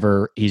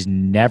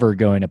never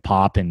going to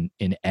pop in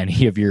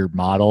any of your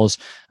models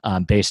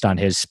based on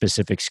his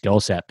specific skill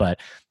set. But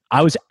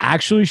I was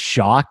actually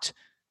shocked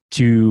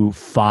to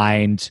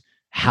find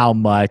how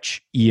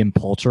much Ian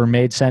Poulter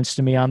made sense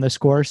to me on this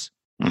course.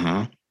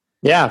 Mm-hmm.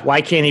 Yeah. Why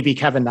can't he be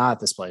Kevin Na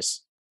at this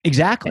place?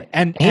 Exactly.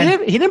 And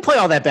he didn't play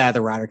all that bad at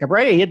the Ryder Cup,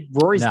 right? He had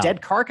Rory's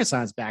dead carcass on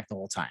his back the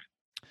whole time.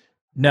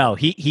 No,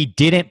 he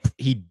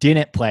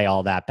didn't play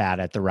all that bad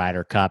at the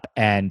Ryder Cup.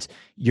 And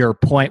your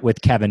point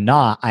with Kevin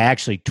Na, I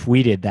actually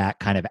tweeted that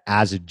kind of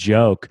as a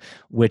joke,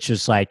 which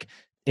is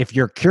if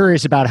you're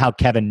curious about how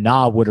Kevin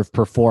Na would have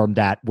performed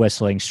at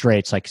Whistling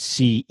Straits,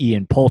 see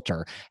Ian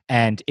Poulter.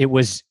 And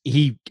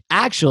he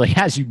actually,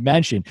 as you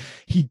mentioned,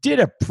 he did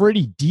a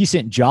pretty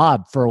decent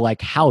job for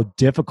how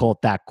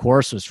difficult that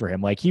course was for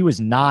him. He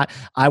was not,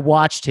 I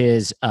watched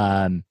his,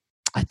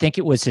 I think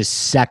it was his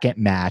second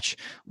match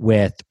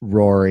with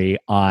Rory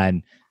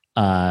on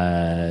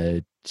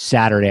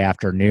Saturday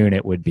afternoon,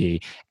 it would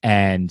be.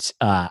 And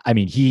I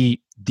mean,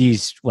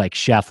 these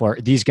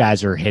Scheffler, these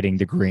guys are hitting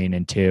the green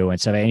in two and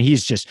stuff. And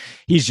he's just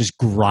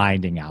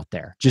grinding out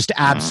there, just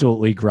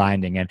absolutely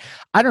grinding. And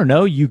I don't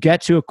know, you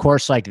get to a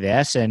course like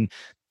this, and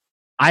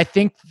I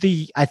think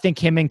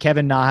him and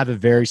Kevin Na have a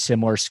very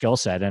similar skill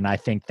set. And I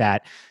think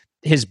that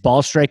his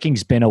ball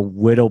striking's been a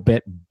little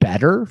bit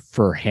better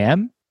for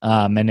him.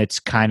 And it's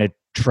kind of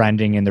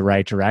trending in the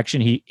right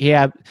direction. He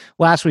had,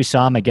 last we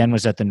saw him again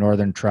was at the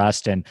Northern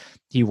Trust, and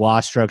he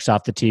lost strokes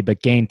off the tee,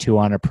 but gained 2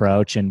 on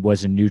approach and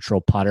was a neutral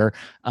putter.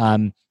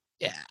 I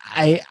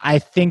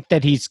think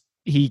that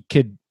he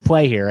could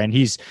play here, and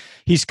he's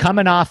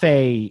coming off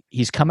a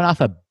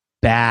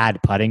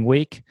bad putting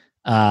week.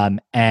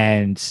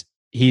 And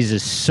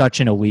he's such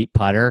an elite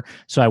putter.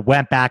 So I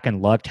went back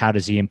and looked, how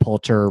does Ian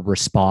Poulter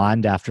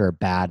respond after a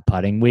bad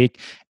putting week?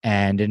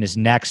 And in his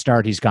next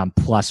start, he's gone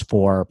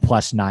 +4,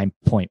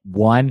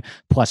 +9.1,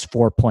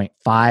 +4.5,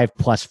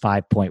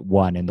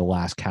 +5.1 in the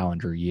last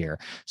calendar year.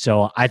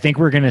 So I think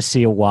we're going to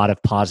see a lot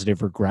of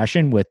positive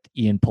regression with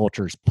Ian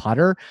Poulter's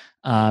putter.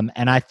 And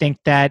I think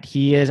that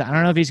he is, I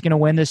don't know if he's going to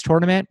win this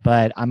tournament,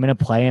 but I'm going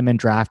to play him in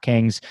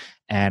DraftKings.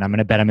 and I'm going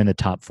to bet him in the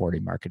top 40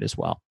 market as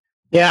well.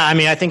 Yeah, I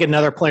mean, I think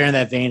another player in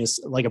that vein is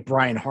like a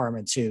Brian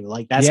Harman too.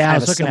 Like that's kind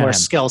of a similar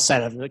skill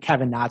set of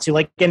Kevin Natsu.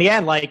 Like in the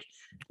end, like,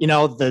 you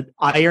know,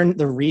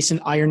 the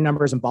recent iron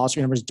numbers and ball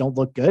screen numbers don't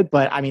look good,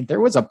 but I mean, there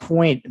was a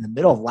point in the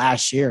middle of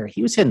last year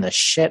he was hitting the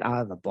shit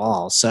out of the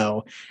ball.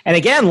 So, and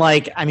again,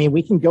 like, I mean,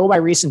 we can go by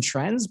recent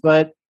trends,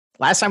 but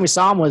last time we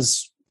saw him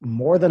was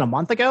more than a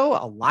month ago.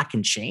 A lot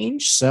can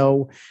change.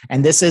 So,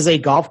 and this is a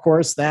golf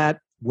course that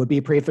would be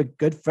a pretty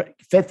good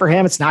fit for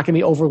him. It's not going to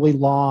be overly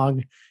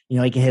long. You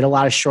know, he can hit a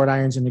lot of short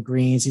irons in the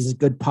greens. He's a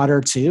good putter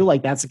too.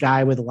 Like that's a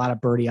guy with a lot of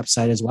birdie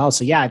upside as well.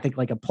 So yeah, I think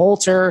like a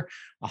Poulter,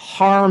 a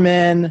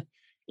Harman,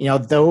 you know,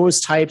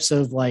 those types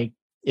of like,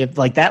 if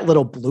like that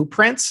little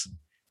blueprint,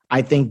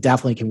 I think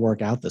definitely can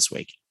work out this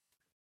week.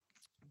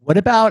 What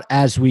about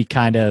as we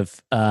kind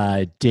of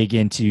dig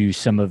into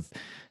some of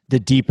the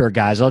deeper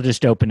guys? I'll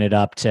just open it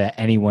up to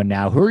anyone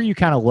now. Who are you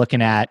kind of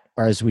looking at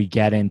as we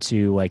get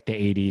into like the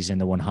 80s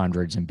and the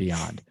 100s and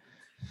beyond?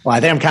 Well, I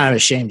think I'm kind of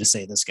ashamed to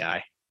say this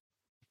guy.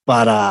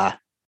 But,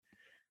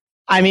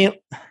 I mean,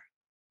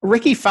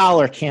 Ricky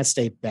Fowler can't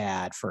stay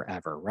bad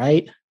forever,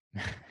 right?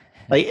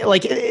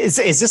 Like, is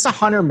this a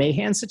Hunter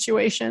Mahan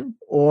situation?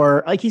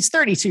 Or like he's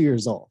 32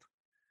 years old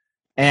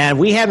and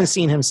we haven't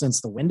seen him since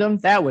the Wyndham.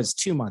 That was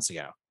 2 months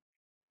ago.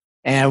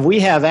 And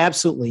we have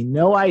absolutely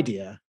no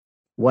idea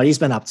what he's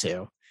been up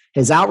to.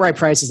 His outright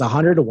price is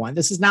 100 to 1.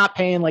 This is not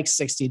paying like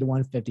 60 to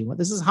 150.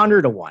 This is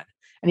 100 to 1.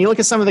 And you look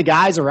at some of the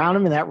guys around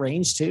him in that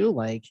range too.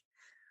 Like,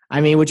 I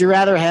mean, would you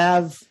rather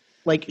have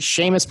like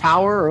Seamus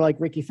Power or like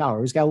Ricky Fowler,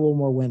 who's got a little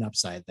more win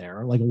upside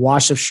there, or like a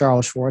wash of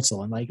Charles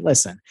Schwartzel? And like,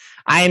 listen,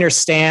 I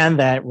understand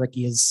that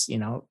Ricky is, you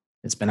know,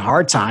 it's been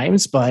hard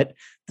times, but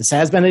this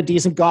has been a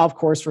decent golf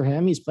course for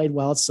him. He's played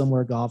well at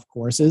similar golf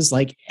courses.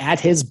 Like at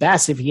his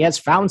best, if he has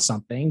found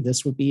something,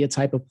 this would be a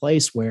type of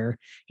place where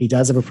he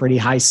does have a pretty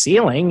high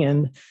ceiling.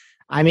 And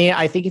I mean,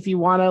 I think if you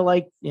want to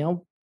like, you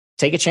know,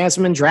 take a chance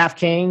on him in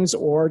DraftKings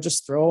or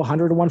just throw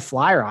 100 to 1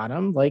 flyer on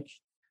him, like,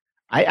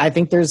 I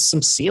think there's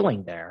some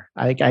ceiling there.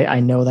 I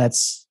know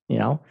that's, you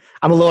know,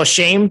 I'm a little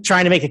ashamed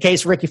trying to make a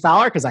case for Ricky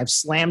Fowler because I've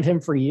slammed him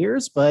for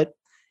years. But,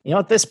 you know,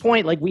 at this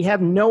point, like we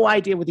have no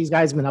idea what these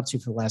guys have been up to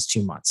for the last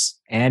 2 months.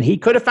 And he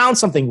could have found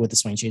something with the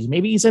swing changes.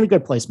 Maybe he's in a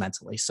good place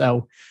mentally.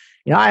 So,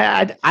 you know,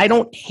 I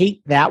don't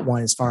hate that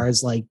one as far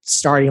as like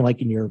starting like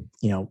in your,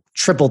 you know,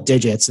 triple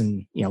digits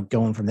and, you know,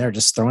 going from there,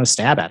 just throwing a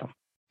stab at him.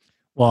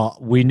 Well,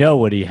 we know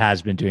what he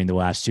has been doing the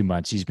last 2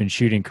 months. He's been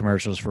shooting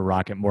commercials for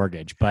Rocket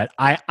Mortgage, but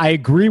I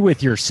agree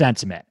with your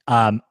sentiment.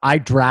 I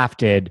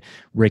drafted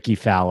Ricky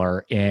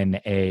Fowler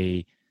in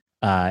a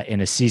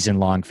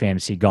season-long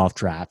fantasy golf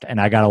draft, and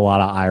I got a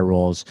lot of eye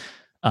rolls.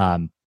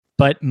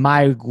 But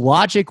my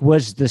logic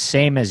was the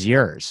same as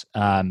yours.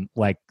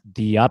 Like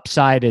the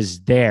upside is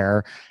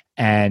there,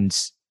 and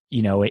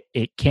you know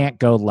it can't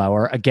go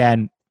lower.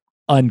 Again,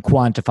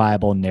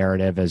 unquantifiable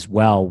narrative as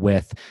well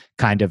with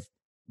kind of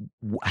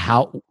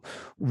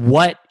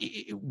what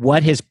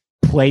his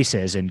place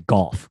is in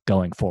golf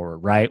going forward,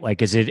 right?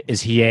 Like, is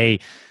he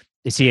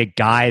a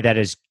guy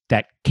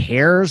that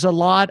cares a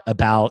lot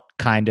about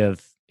kind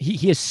of,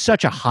 he has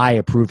such a high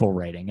approval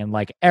rating, and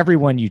like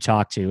everyone you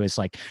talk to is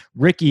like,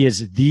 Ricky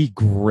is the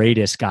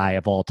greatest guy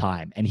of all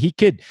time, and he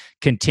could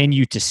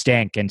continue to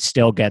stink and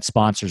still get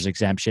sponsors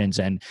exemptions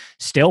and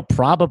still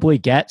probably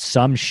get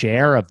some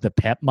share of the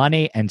PIP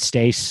money and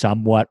stay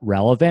somewhat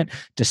relevant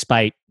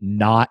despite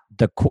not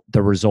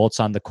the results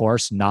on the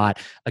course not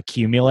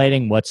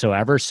accumulating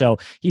whatsoever. So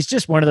he's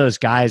just one of those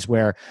guys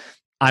where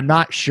I'm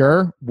not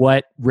sure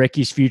what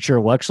Ricky's future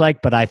looks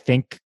like, but I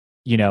think,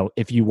 you know,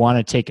 if you want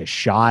to take a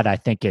shot, I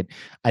think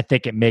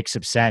it makes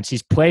some sense.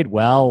 He's played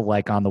well,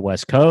 like on the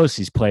West Coast.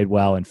 He's played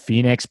well in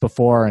Phoenix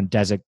before and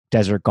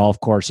desert golf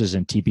courses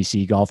and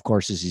TPC golf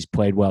courses. He's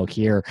played well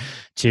here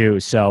too.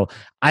 So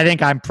I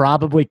think I'm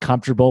probably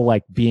comfortable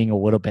like being a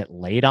little bit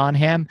late on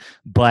him,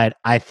 but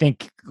I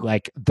think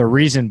like the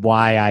reason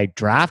why I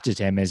drafted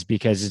him is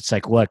because it's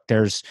like, look,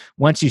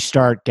 once you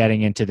start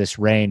getting into this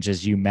range,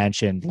 as you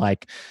mentioned,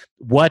 like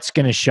what's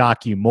going to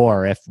shock you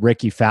more if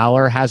Ricky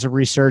Fowler has a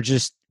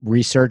resurgence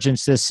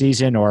this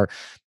season, or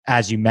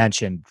as you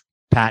mentioned,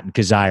 Patton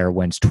Kizzire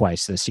wins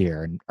twice this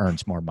year and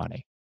earns more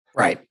money.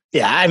 Right.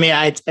 Yeah. I mean,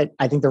 I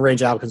think the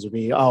range outcomes would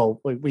be, oh,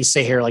 we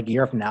say here like a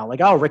year from now, like,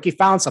 oh, Ricky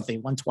found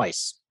something, won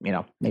twice, you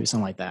know, maybe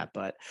something like that.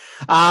 But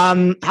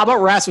how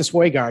about Rasmus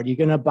Højgaard? You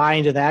going to buy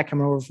into that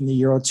coming over from the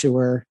Euro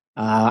Tour?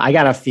 I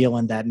got a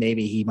feeling that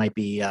maybe he might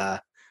be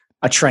a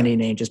trendy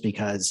name just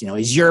because, you know,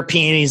 he's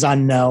European, he's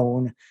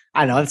unknown.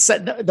 I don't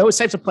know. Those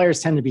types of players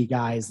tend to be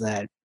guys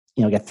that,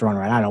 you know, get thrown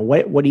around. I don't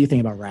know. What do you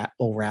think about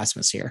old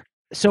Rasmus here?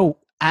 So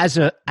as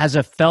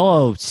a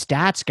fellow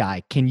stats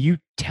guy, can you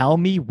tell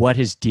me what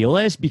his deal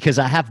is? Because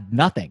I have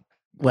nothing.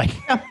 Like,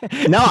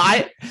 no,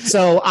 I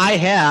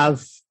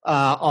have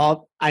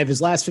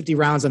his last 50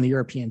 rounds on the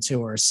European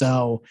Tour.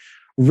 So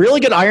really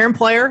good iron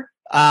player.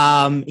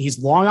 He's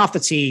long off the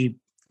tee,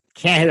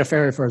 can't hit a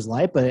fairway for his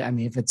life, but I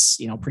mean, if it's,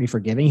 pretty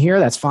forgiving here,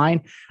 that's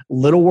fine.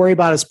 Little worry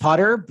about his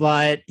putter,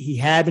 but he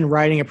had been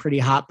riding a pretty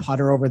hot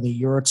putter over the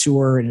Euro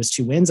Tour in his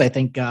 2 wins. I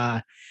think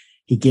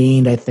he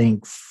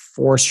gained,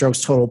 4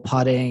 strokes total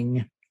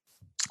putting,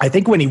 I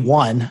think, when he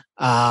won.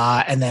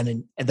 And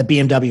then at the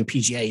BMW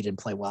PGA, he didn't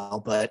play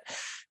well. But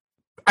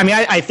I mean,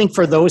 I think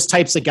for those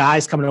types of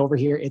guys coming over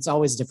here, it's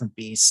always a different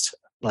beast.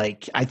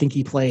 Like, I think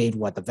he played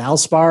the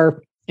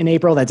Valspar in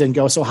April. That didn't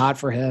go so hot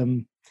for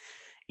him.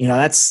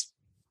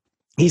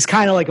 He's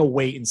kind of like a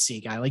wait and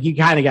see guy. Like, you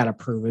kind of got to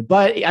prove it.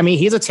 But I mean,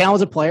 he's a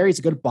talented player. He's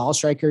a good ball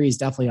striker. He's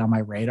definitely on my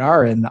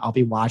radar, and I'll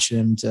be watching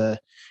him to,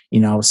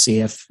 see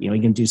if, he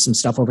can do some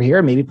stuff over here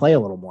and maybe play a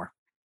little more.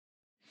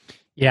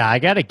 Yeah, I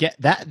got to get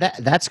that.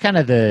 That's kind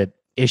of the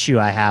issue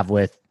I have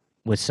with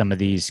some of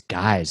these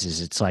guys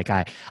is it's like,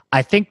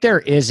 I think there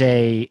is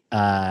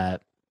I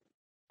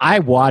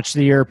watch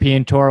the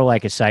European Tour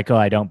like a psycho.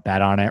 I don't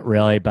bet on it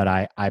really, but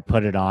I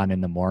put it on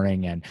in the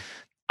morning, and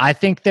I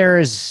think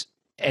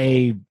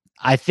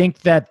I think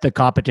that the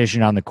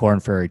competition on the Korn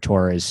Ferry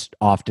Tour is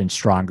often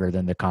stronger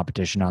than the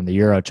competition on the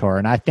Euro Tour.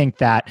 And I think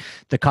that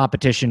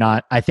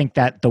I think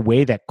that the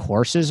way that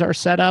courses are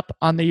set up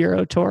on the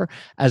Euro Tour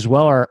as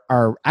well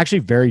are actually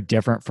very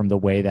different from the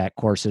way that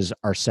courses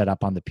are set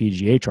up on the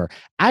PGA Tour.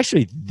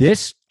 Actually,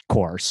 this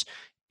course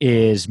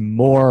is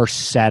more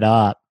set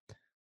up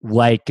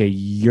like a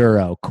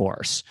Euro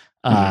course,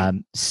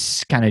 kind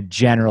of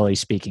generally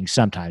speaking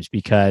sometimes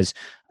because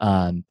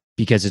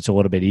it's a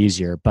little bit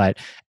easier. But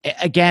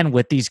again,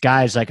 with these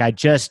guys, like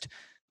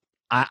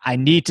I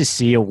need to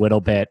see a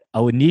little bit. I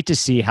would need to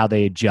see how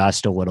they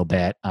adjust a little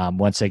bit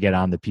once they get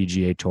on the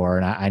PGA Tour.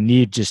 And I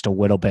need just a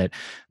little bit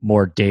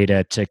more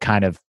data to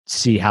kind of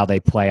see how they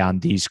play on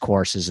these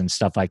courses and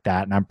stuff like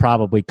that. And I'm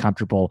probably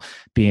comfortable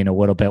being a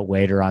little bit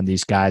later on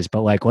these guys.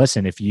 But like,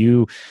 listen,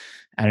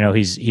 I know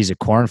he's a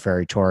Korn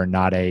Ferry Tour and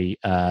not a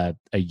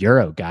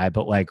Euro guy,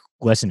 but like,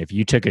 listen, if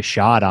you took a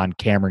shot on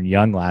Cameron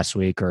Young last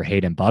week or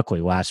Hayden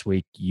Buckley last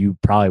week, you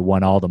probably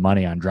won all the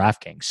money on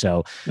DraftKings.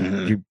 So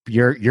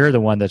you're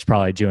the one that's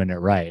probably doing it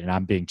right, and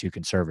I'm being too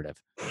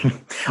conservative.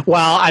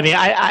 Well, I mean,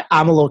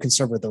 I'm a little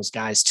conservative with those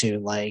guys too.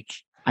 Like,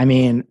 I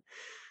mean,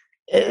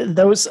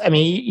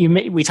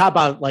 we talk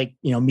about like,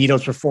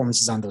 Mito's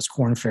performances on those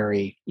Korn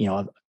Ferry,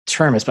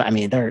 tournaments, but I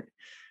mean,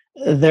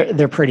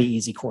 they're pretty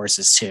easy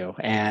courses too.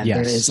 And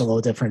There is a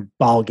little different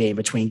ball game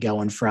between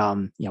going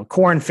from,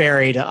 Korn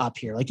Ferry to up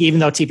here. Like,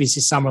 even though TPC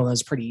Summerlin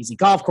is a pretty easy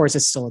golf course,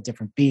 it's still a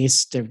different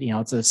beast.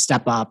 It's a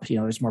step up,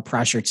 there's more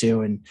pressure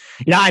too. And,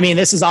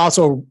 this is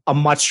also a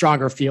much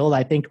stronger field.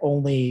 I think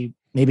only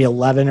maybe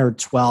 11 or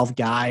 12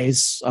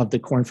 guys of the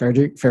Korn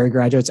Ferry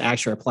graduates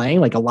actually are playing.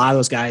 Like, a lot of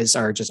those guys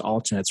are just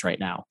alternates right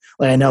now.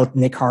 Like, I know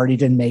Nick Hardy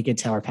didn't make it,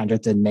 Taylor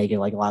Pendrith didn't make it,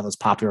 like a lot of those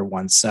popular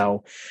ones.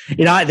 So,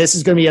 this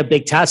is going to be a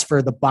big test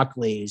for the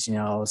Buckleys,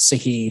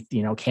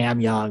 Sahith, Cam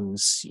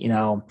Youngs,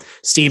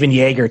 Steven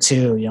Yeager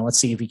too. Let's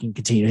see if he can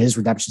continue his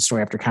redemption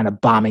story after kind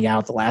of bombing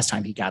out the last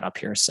time he got up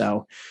here.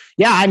 So,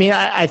 yeah, I mean,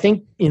 I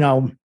think,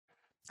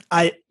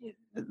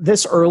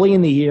 this early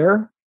in the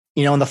year,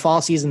 in the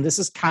fall season, this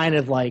is kind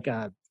of like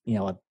a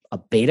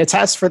beta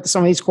test for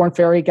some of these Korn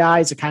Ferry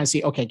guys to kind of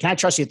see, okay, can I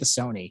trust you at the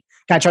Sony?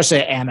 Can I trust you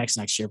at Amex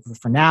next year?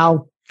 For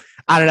now,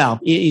 I don't know.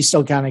 You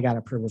still kind of got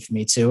to prove it for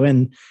me too.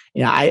 And,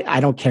 I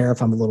don't care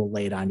if I'm a little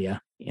late on you,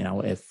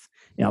 if,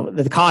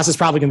 the cost is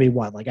probably going to be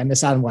what? Like, I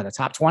miss out on a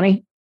top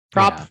 20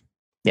 prop?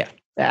 Yeah.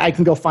 I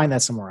can go find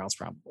that somewhere else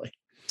probably.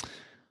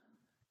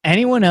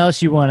 Anyone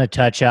else you want to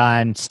touch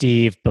on,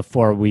 Steve,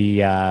 before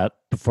we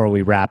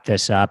wrap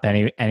this up?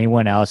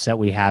 Anyone else that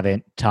we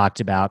haven't talked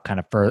about kind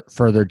of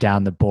further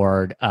down the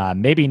board?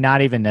 Maybe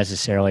not even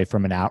necessarily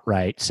from an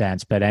outright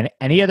sense, but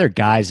any other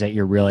guys that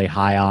you're really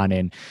high on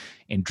in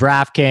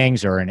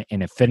DraftKings or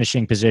in a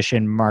finishing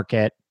position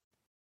market?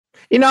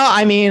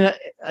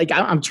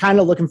 I'm trying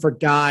to looking for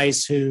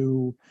guys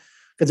who,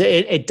 because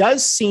it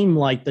does seem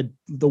like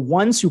the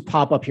ones who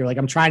pop up here, like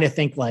I'm trying to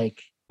think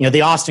like,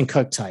 the Austin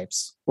Cook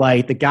types,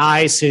 like the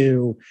guys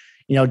who,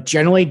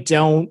 generally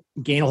don't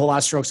gain a whole lot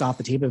of strokes off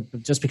the tee, but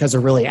just because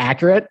they're really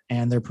accurate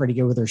and they're pretty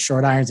good with their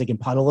short irons, they can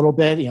putt a little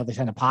bit, they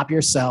tend to pop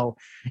here. So,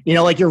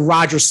 like your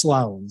Roger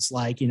Sloanes,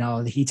 like,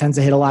 he tends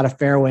to hit a lot of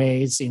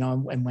fairways,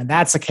 and when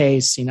that's the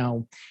case,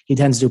 he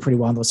tends to do pretty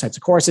well in those types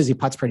of courses. He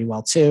putts pretty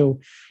well too.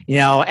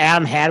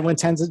 Adam Hadwin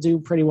tends to do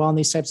pretty well in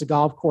these types of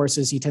golf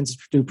courses. He tends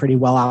to do pretty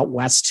well out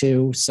west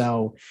too.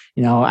 So,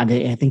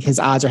 I think his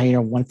odds are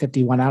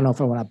 151. I don't know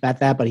if I want to bet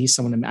that, but he's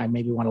someone I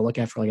maybe want to look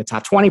at for like a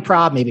top 20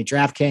 prop, maybe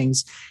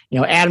DraftKings.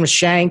 Adam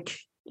Schenk,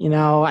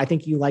 I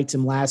think you liked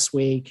him last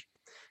week.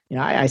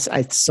 I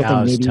still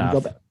think maybe you can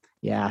go back.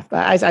 Yeah,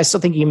 but I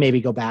still think you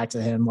maybe go back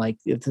to him. Like,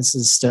 I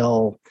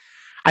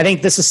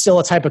think this is still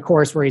a type of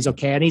course where he's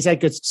okay. And he's had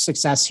good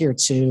success here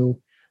too.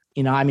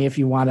 If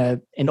you want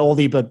an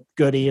oldie but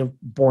goodie, a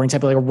boring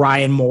type of like a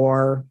Ryan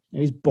Moore,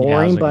 he's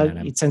boring, but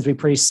he tends to be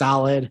pretty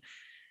solid.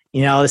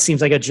 This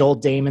seems like a Joel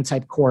Damon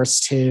type course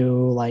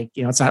too. Like,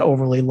 it's not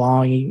overly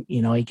long.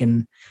 He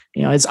can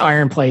his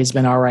iron play has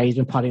been all right. He's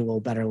been putting a little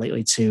better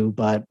lately too,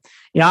 but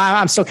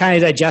I'm still kind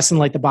of digesting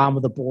like the bottom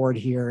of the board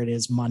here. It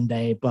is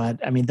Monday,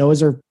 but I mean,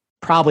 those are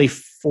probably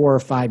 4 or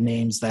 5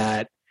 names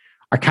that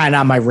are kind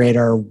of on my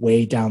radar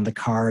way down the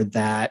card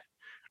that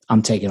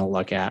I'm taking a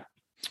look at.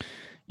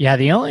 Yeah.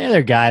 The only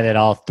other guy that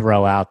I'll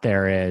throw out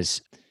there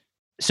is,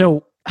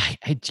 so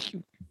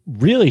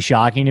really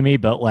shocking to me,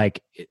 but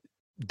like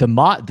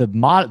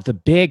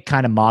the big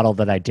kind of model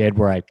that I did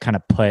where I kind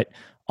of put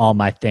all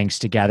my things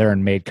together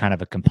and made kind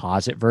of a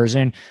composite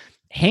version.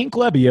 Hank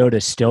Lebioda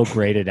is still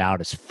graded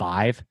out as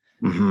 5.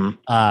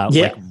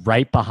 Like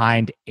right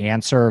behind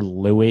Ancer,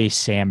 Louis,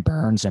 Sam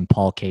Burns, and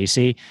Paul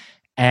Casey.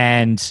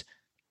 And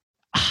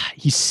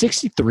he's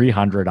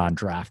 6,300 on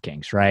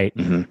DraftKings, right?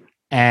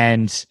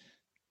 And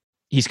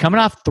he's coming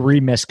off 3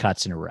 missed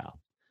cuts in a row.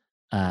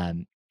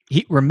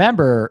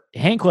 Remember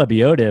Hank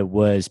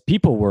Lebioda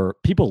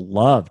people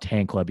loved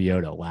Hank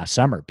Lebioda last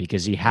summer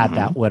because he had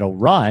that little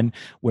run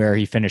where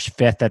he finished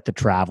 5th at the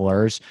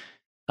Travelers,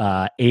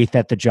 8th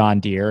at the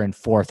John Deere, and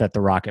 4th at the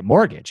Rocket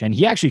Mortgage. And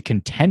he actually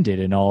contended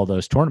in all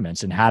those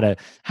tournaments and had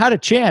a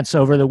chance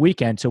over the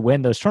weekend to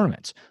win those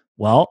tournaments.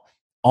 Well,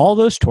 all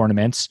those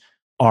tournaments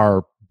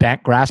are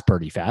bent grass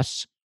birdie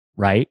fests,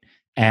 right?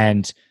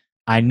 And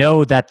I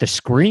know that the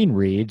screen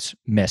reads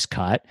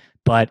miscut,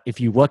 but if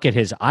you look at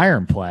his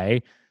iron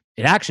play,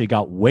 it actually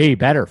got way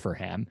better for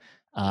him.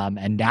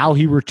 And now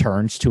he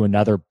returns to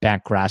another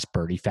bent grass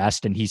birdie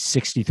fest, and he's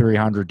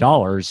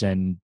 $6,300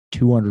 and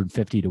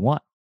 250 to 1.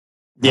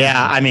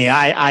 Yeah, I mean,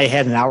 I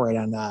had an outright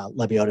on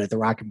Lebioda at the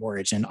Rocket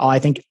Mortgage, and I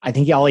think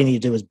all he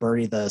needed to do was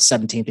birdie the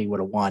 17th. He would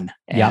have won,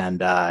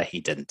 and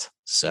he didn't.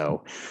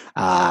 So,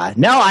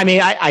 no, I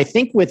mean, I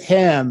think with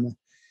him,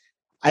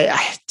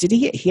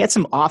 he had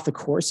some off the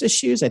course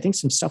issues. I think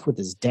some stuff with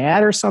his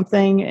dad or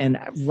something. And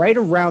right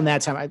around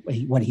that time,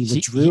 when he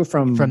withdrew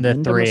from the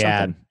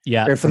 3M,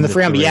 or from the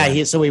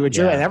 3M, so he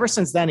withdrew, and ever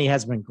since then he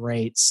has been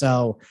great.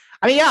 So,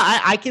 I mean,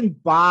 I can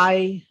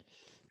buy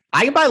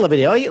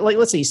Lebioda. Like,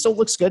 let's see, he still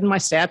looks good in my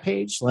stat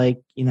page. Like,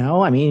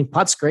 I mean,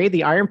 putt's great,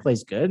 the iron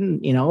play's good,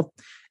 and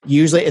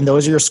usually, and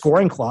those are your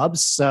scoring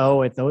clubs.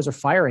 So if those are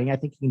firing, I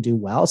think you can do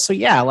well. So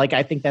yeah, like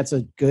I think that's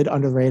a good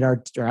under the radar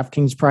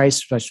DraftKings price,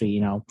 especially,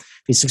 if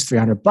he's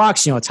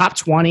 $6,300, top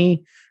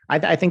 20.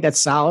 I think that's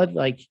solid.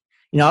 Like,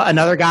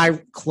 another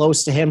guy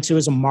close to him too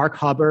is a Mark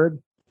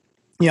Hubbard.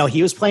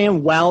 He was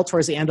playing well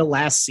towards the end of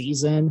last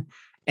season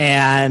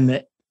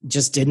and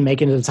just didn't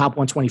make it into the top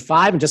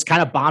 125 and just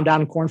kind of bombed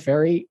out in Korn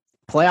Ferry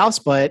playoffs.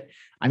 But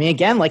I mean,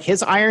 again, like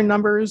his iron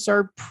numbers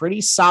are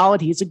pretty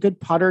solid. He's a good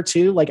putter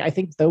too. Like I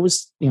think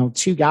those,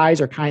 2 guys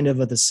are kind of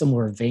the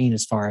similar vein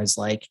as far as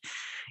like,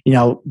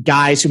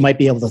 guys who might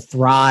be able to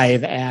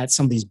thrive at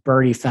some of these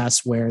birdie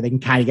fests where they can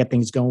kind of get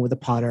things going with the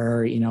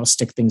putter,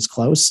 stick things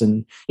close.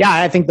 And yeah,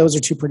 I think those are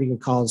 2 pretty good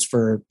calls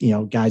for,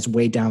 guys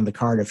way down the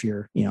card if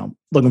you're,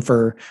 looking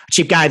for a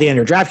cheap guy at the end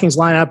of your DraftKings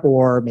lineup,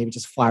 or maybe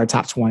just a flyer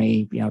top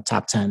 20,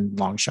 top 10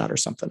 long shot or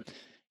something.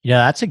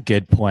 Yeah, that's a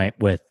good point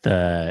with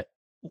the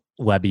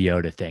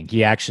Lebioda thing.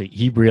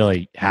 He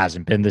really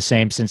hasn't been the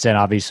same since then.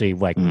 Obviously,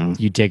 like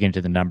you dig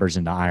into the numbers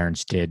and the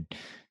irons did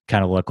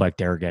kind of look like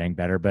they were getting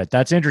better, but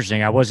that's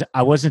interesting. I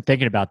wasn't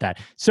thinking about that.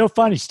 So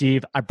funny,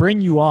 Steve. I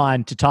bring you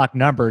on to talk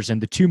numbers,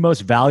 and the 2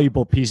 most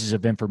valuable pieces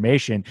of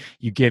information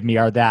you give me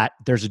are that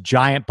there's a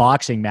giant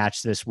boxing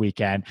match this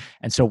weekend,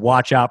 and so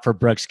watch out for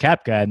Brooks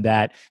Koepka, and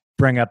that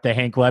bring up the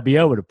Hank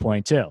Lebioda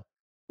point too.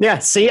 Yeah,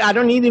 see, I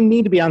don't even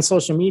need to be on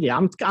social media.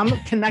 I'm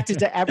connected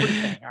to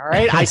everything, all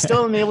right? I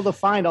still am able to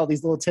find all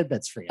these little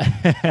tidbits for you.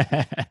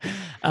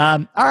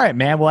 All right,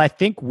 man. Well, I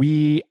think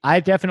I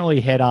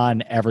definitely hit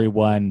on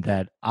everyone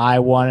that I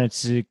wanted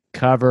to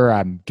cover.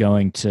 I'm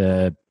going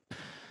to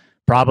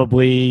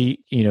probably,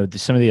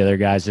 some of the other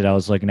guys that I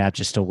was looking at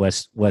just to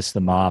list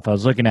them off. I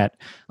was looking at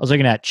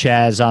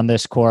Chez on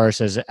this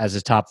course as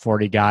a top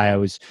 40 guy.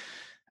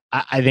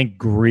 I think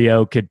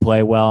Grillo could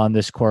play well on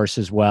this course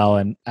as well.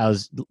 And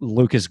as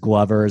Lucas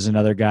Glover is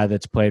another guy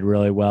that's played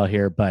really well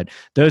here, but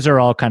those are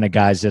all kind of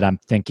guys that I'm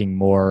thinking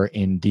more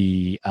in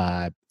the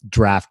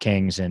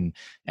DraftKings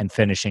and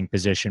finishing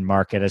position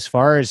market. As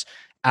far as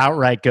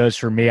outright goes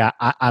for me,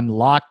 I'm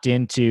locked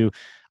into,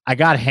 I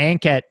got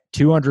Hank at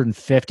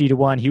 250 to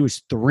 1. He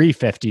was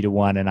 350 to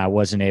 1, and I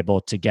wasn't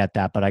able to get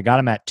that, but I got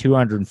him at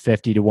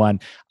 250 to 1.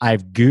 I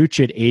have Gooch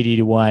at 80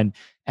 to 1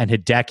 and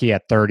Hideki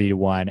at 30 to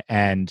 1.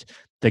 And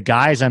the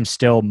guys I'm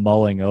still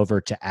mulling over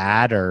to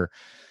add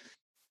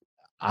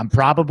I'm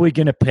probably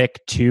going to pick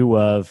 2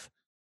 of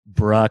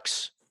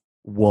Brooks,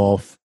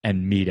 Wolf,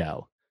 and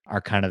Mito are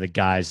kind of the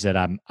guys that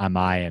I'm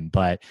eyeing.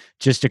 But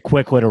just a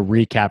quick little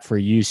recap for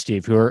you,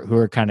 Steve, who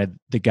are kind of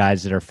the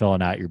guys that are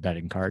filling out your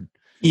betting card.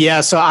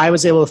 Yeah, so I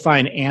was able to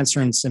find Ancer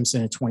and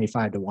Simpson at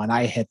 25 to 1.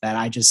 I hit that.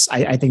 I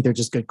think they're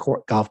just good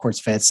golf course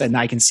fits, and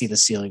I can see the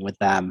ceiling with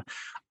them.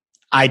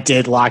 I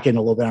did lock in a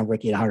little bit on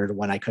Ricky at 100 to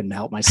 1. I couldn't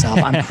help myself.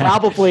 I'm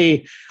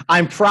probably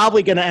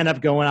going to end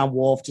up going on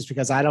Wolf just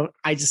because I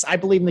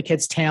believe in the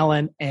kid's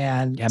talent,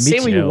 and say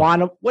what you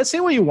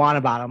want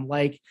about him.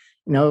 Like,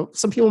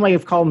 some people might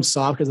have called him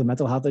soft because of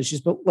mental health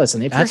issues, but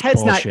listen, if That's your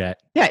head's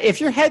bullshit.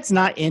 if your head's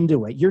not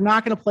into it, you're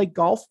not going to play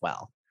golf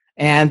well.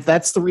 And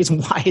that's the reason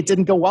why it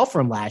didn't go well for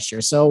him last year.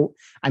 So,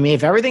 I mean,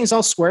 if everything's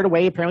all squared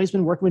away, apparently he's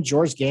been working with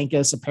George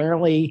Gankas.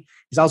 Apparently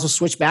he's also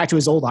switched back to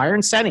his old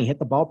iron set. He hit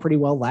the ball pretty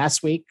well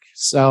last week.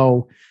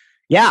 So,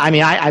 yeah, I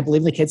mean, I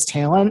believe the kid's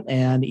talent.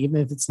 And even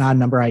if it's not a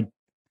number I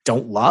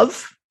don't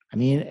love, I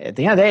mean, at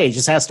the end of the day, he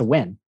just has to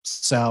win.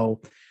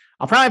 So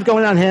I'll probably have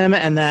going on him.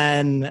 And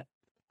then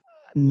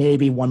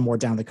maybe one more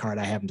down the card.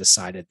 I haven't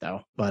decided,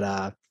 though.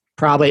 But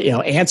probably,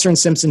 Answer and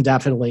Simpson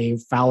definitely.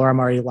 Fowler, I'm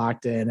already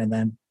locked in. And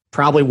then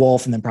probably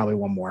Wolf, and then probably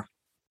one more.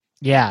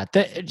 Yeah,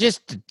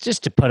 just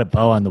to put a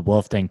bow on the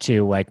Wolf thing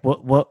too, like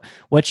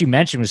what you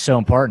mentioned was so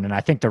important, and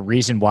I think the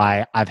reason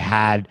why I've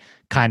had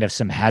kind of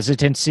some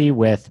hesitancy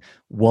with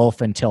Wolf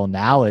until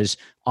now is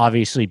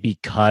obviously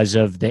because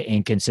of the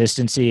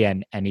inconsistency,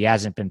 and he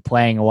hasn't been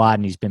playing a lot,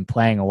 and he's been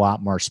playing a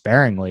lot more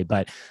sparingly.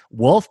 But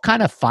Wolf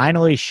kind of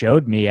finally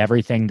showed me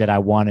everything that I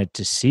wanted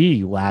to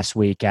see last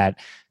week at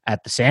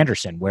the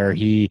Sanderson, where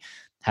he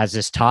has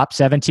this top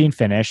 17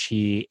 finish.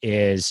 He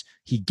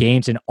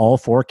gains in all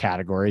 4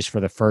 categories for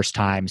the first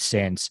time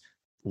since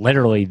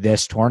literally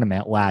this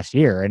tournament last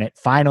year. And it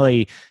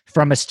finally,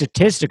 from a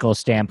statistical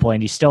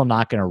standpoint, he's still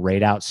not going to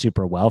rate out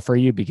super well for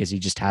you because he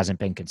just hasn't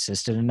been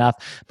consistent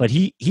enough. But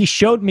he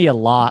showed me a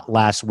lot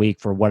last week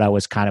for what I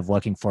was kind of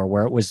looking for,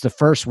 where it was the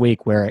first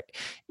week where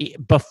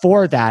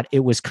before that,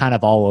 it was kind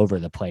of all over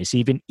the place.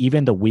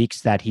 Even the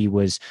weeks that he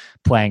was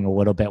playing a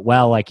little bit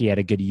well, like he had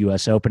a good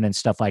US Open and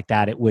stuff like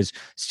that, it was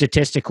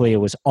statistically, it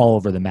was all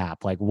over the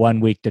map. Like one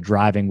week the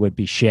driving would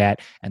be shit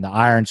and the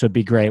irons would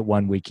be great.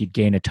 One week he'd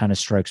gain a ton of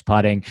strokes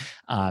putting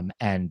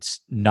and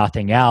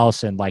nothing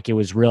else. And like, it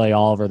was really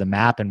all over the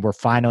map. And we're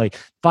finally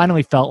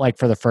felt like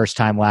for the first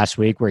time last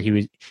week where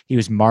he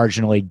was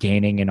marginally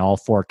gaining in all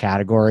 4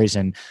 categories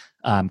and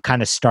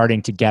kind of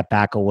starting to get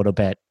back a little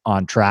bit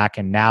on track.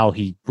 And now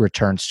he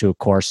returns to a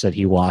course that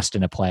he lost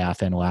in a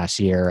playoff in last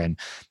year. And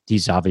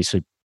he's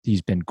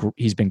been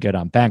good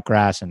on bent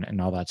grass and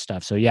all that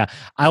stuff. So yeah,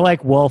 I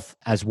like Wolf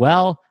as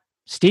well.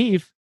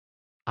 Steve,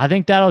 I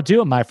think that'll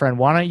do it, my friend.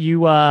 Why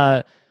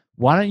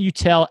don't you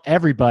tell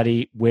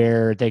everybody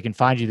where they can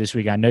find you this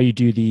week? I know you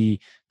do the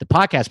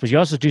podcast, but you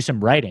also do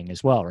some writing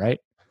as well, right?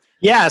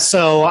 Yeah,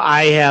 so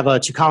I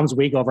have 2 columns a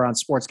week over on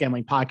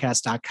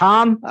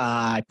sportsgamblingpodcast.com.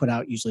 I put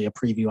out usually a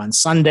preview on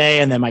Sunday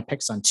and then my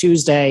picks on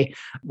Tuesday.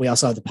 We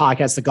also have the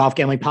podcast, the Golf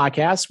Gambling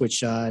Podcast,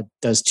 which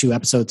does 2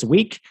 episodes a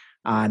week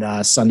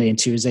on Sunday and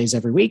Tuesdays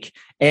every week.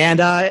 And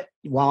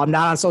while I'm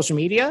not on social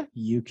media,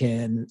 you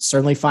can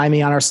certainly find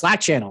me on our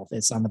Slack channel.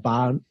 It's on the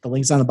bottom. The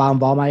link's on the bottom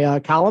of all my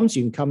columns.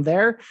 You can come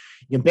there.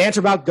 You can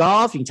banter about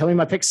golf. You can tell me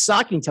my picks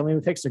suck. You can tell me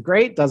my picks are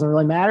great. Doesn't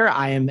really matter.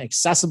 I am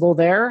accessible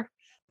there.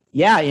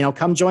 Yeah,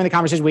 come join the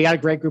conversation. We got a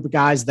great group of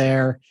guys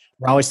there.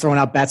 We're always throwing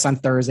out bets on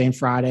Thursday and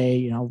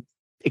Friday,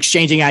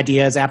 exchanging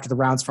ideas after the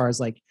rounds as far as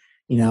head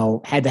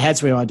to head.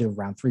 So we want to do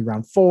round 3,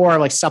 round 4,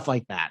 like stuff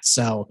like that.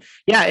 So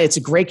yeah, it's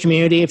a great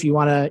community. If you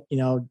want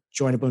to,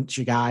 join a bunch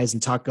of guys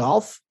and talk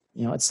golf,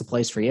 it's the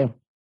place for you.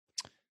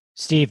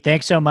 Steve,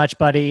 thanks so much,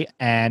 buddy.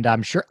 And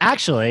I'm sure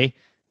actually,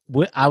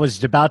 I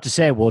was about to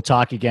say we'll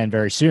talk again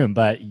very soon,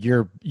 but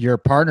your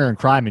partner in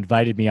crime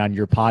invited me on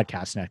your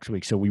podcast next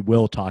week, so we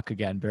will talk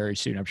again very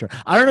soon, I'm sure.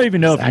 I don't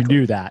even know if you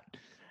knew that.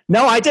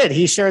 No, I did.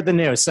 He shared the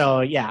news.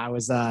 So yeah,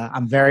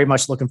 I'm very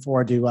much looking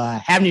forward to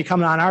having you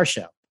come on our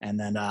show and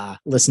then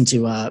listen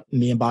to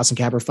me and Boston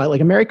Capper fight like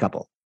a married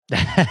couple.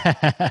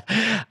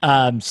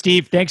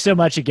 Steve, thanks so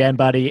much again,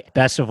 buddy.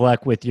 Best of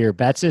luck with your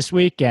bets this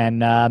week,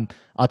 and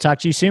I'll talk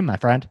to you soon, my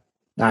friend.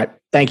 All right.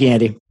 Thank you,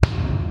 Andy.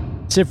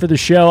 That's it for the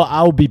show.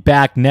 I will be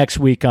back next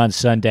week on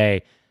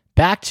Sunday.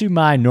 Back to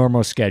my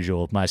normal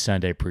schedule of my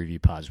Sunday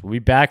preview pods. We'll be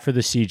back for the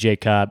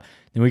CJ Cup.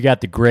 Then we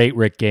got the great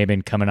Rick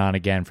Gaiman coming on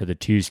again for the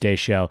Tuesday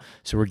show.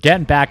 So we're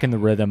getting back in the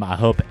rhythm. I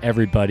hope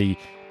everybody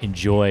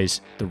enjoys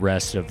the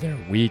rest of their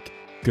week.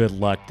 Good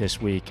luck this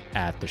week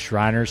at the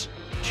Shriners.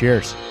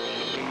 Cheers.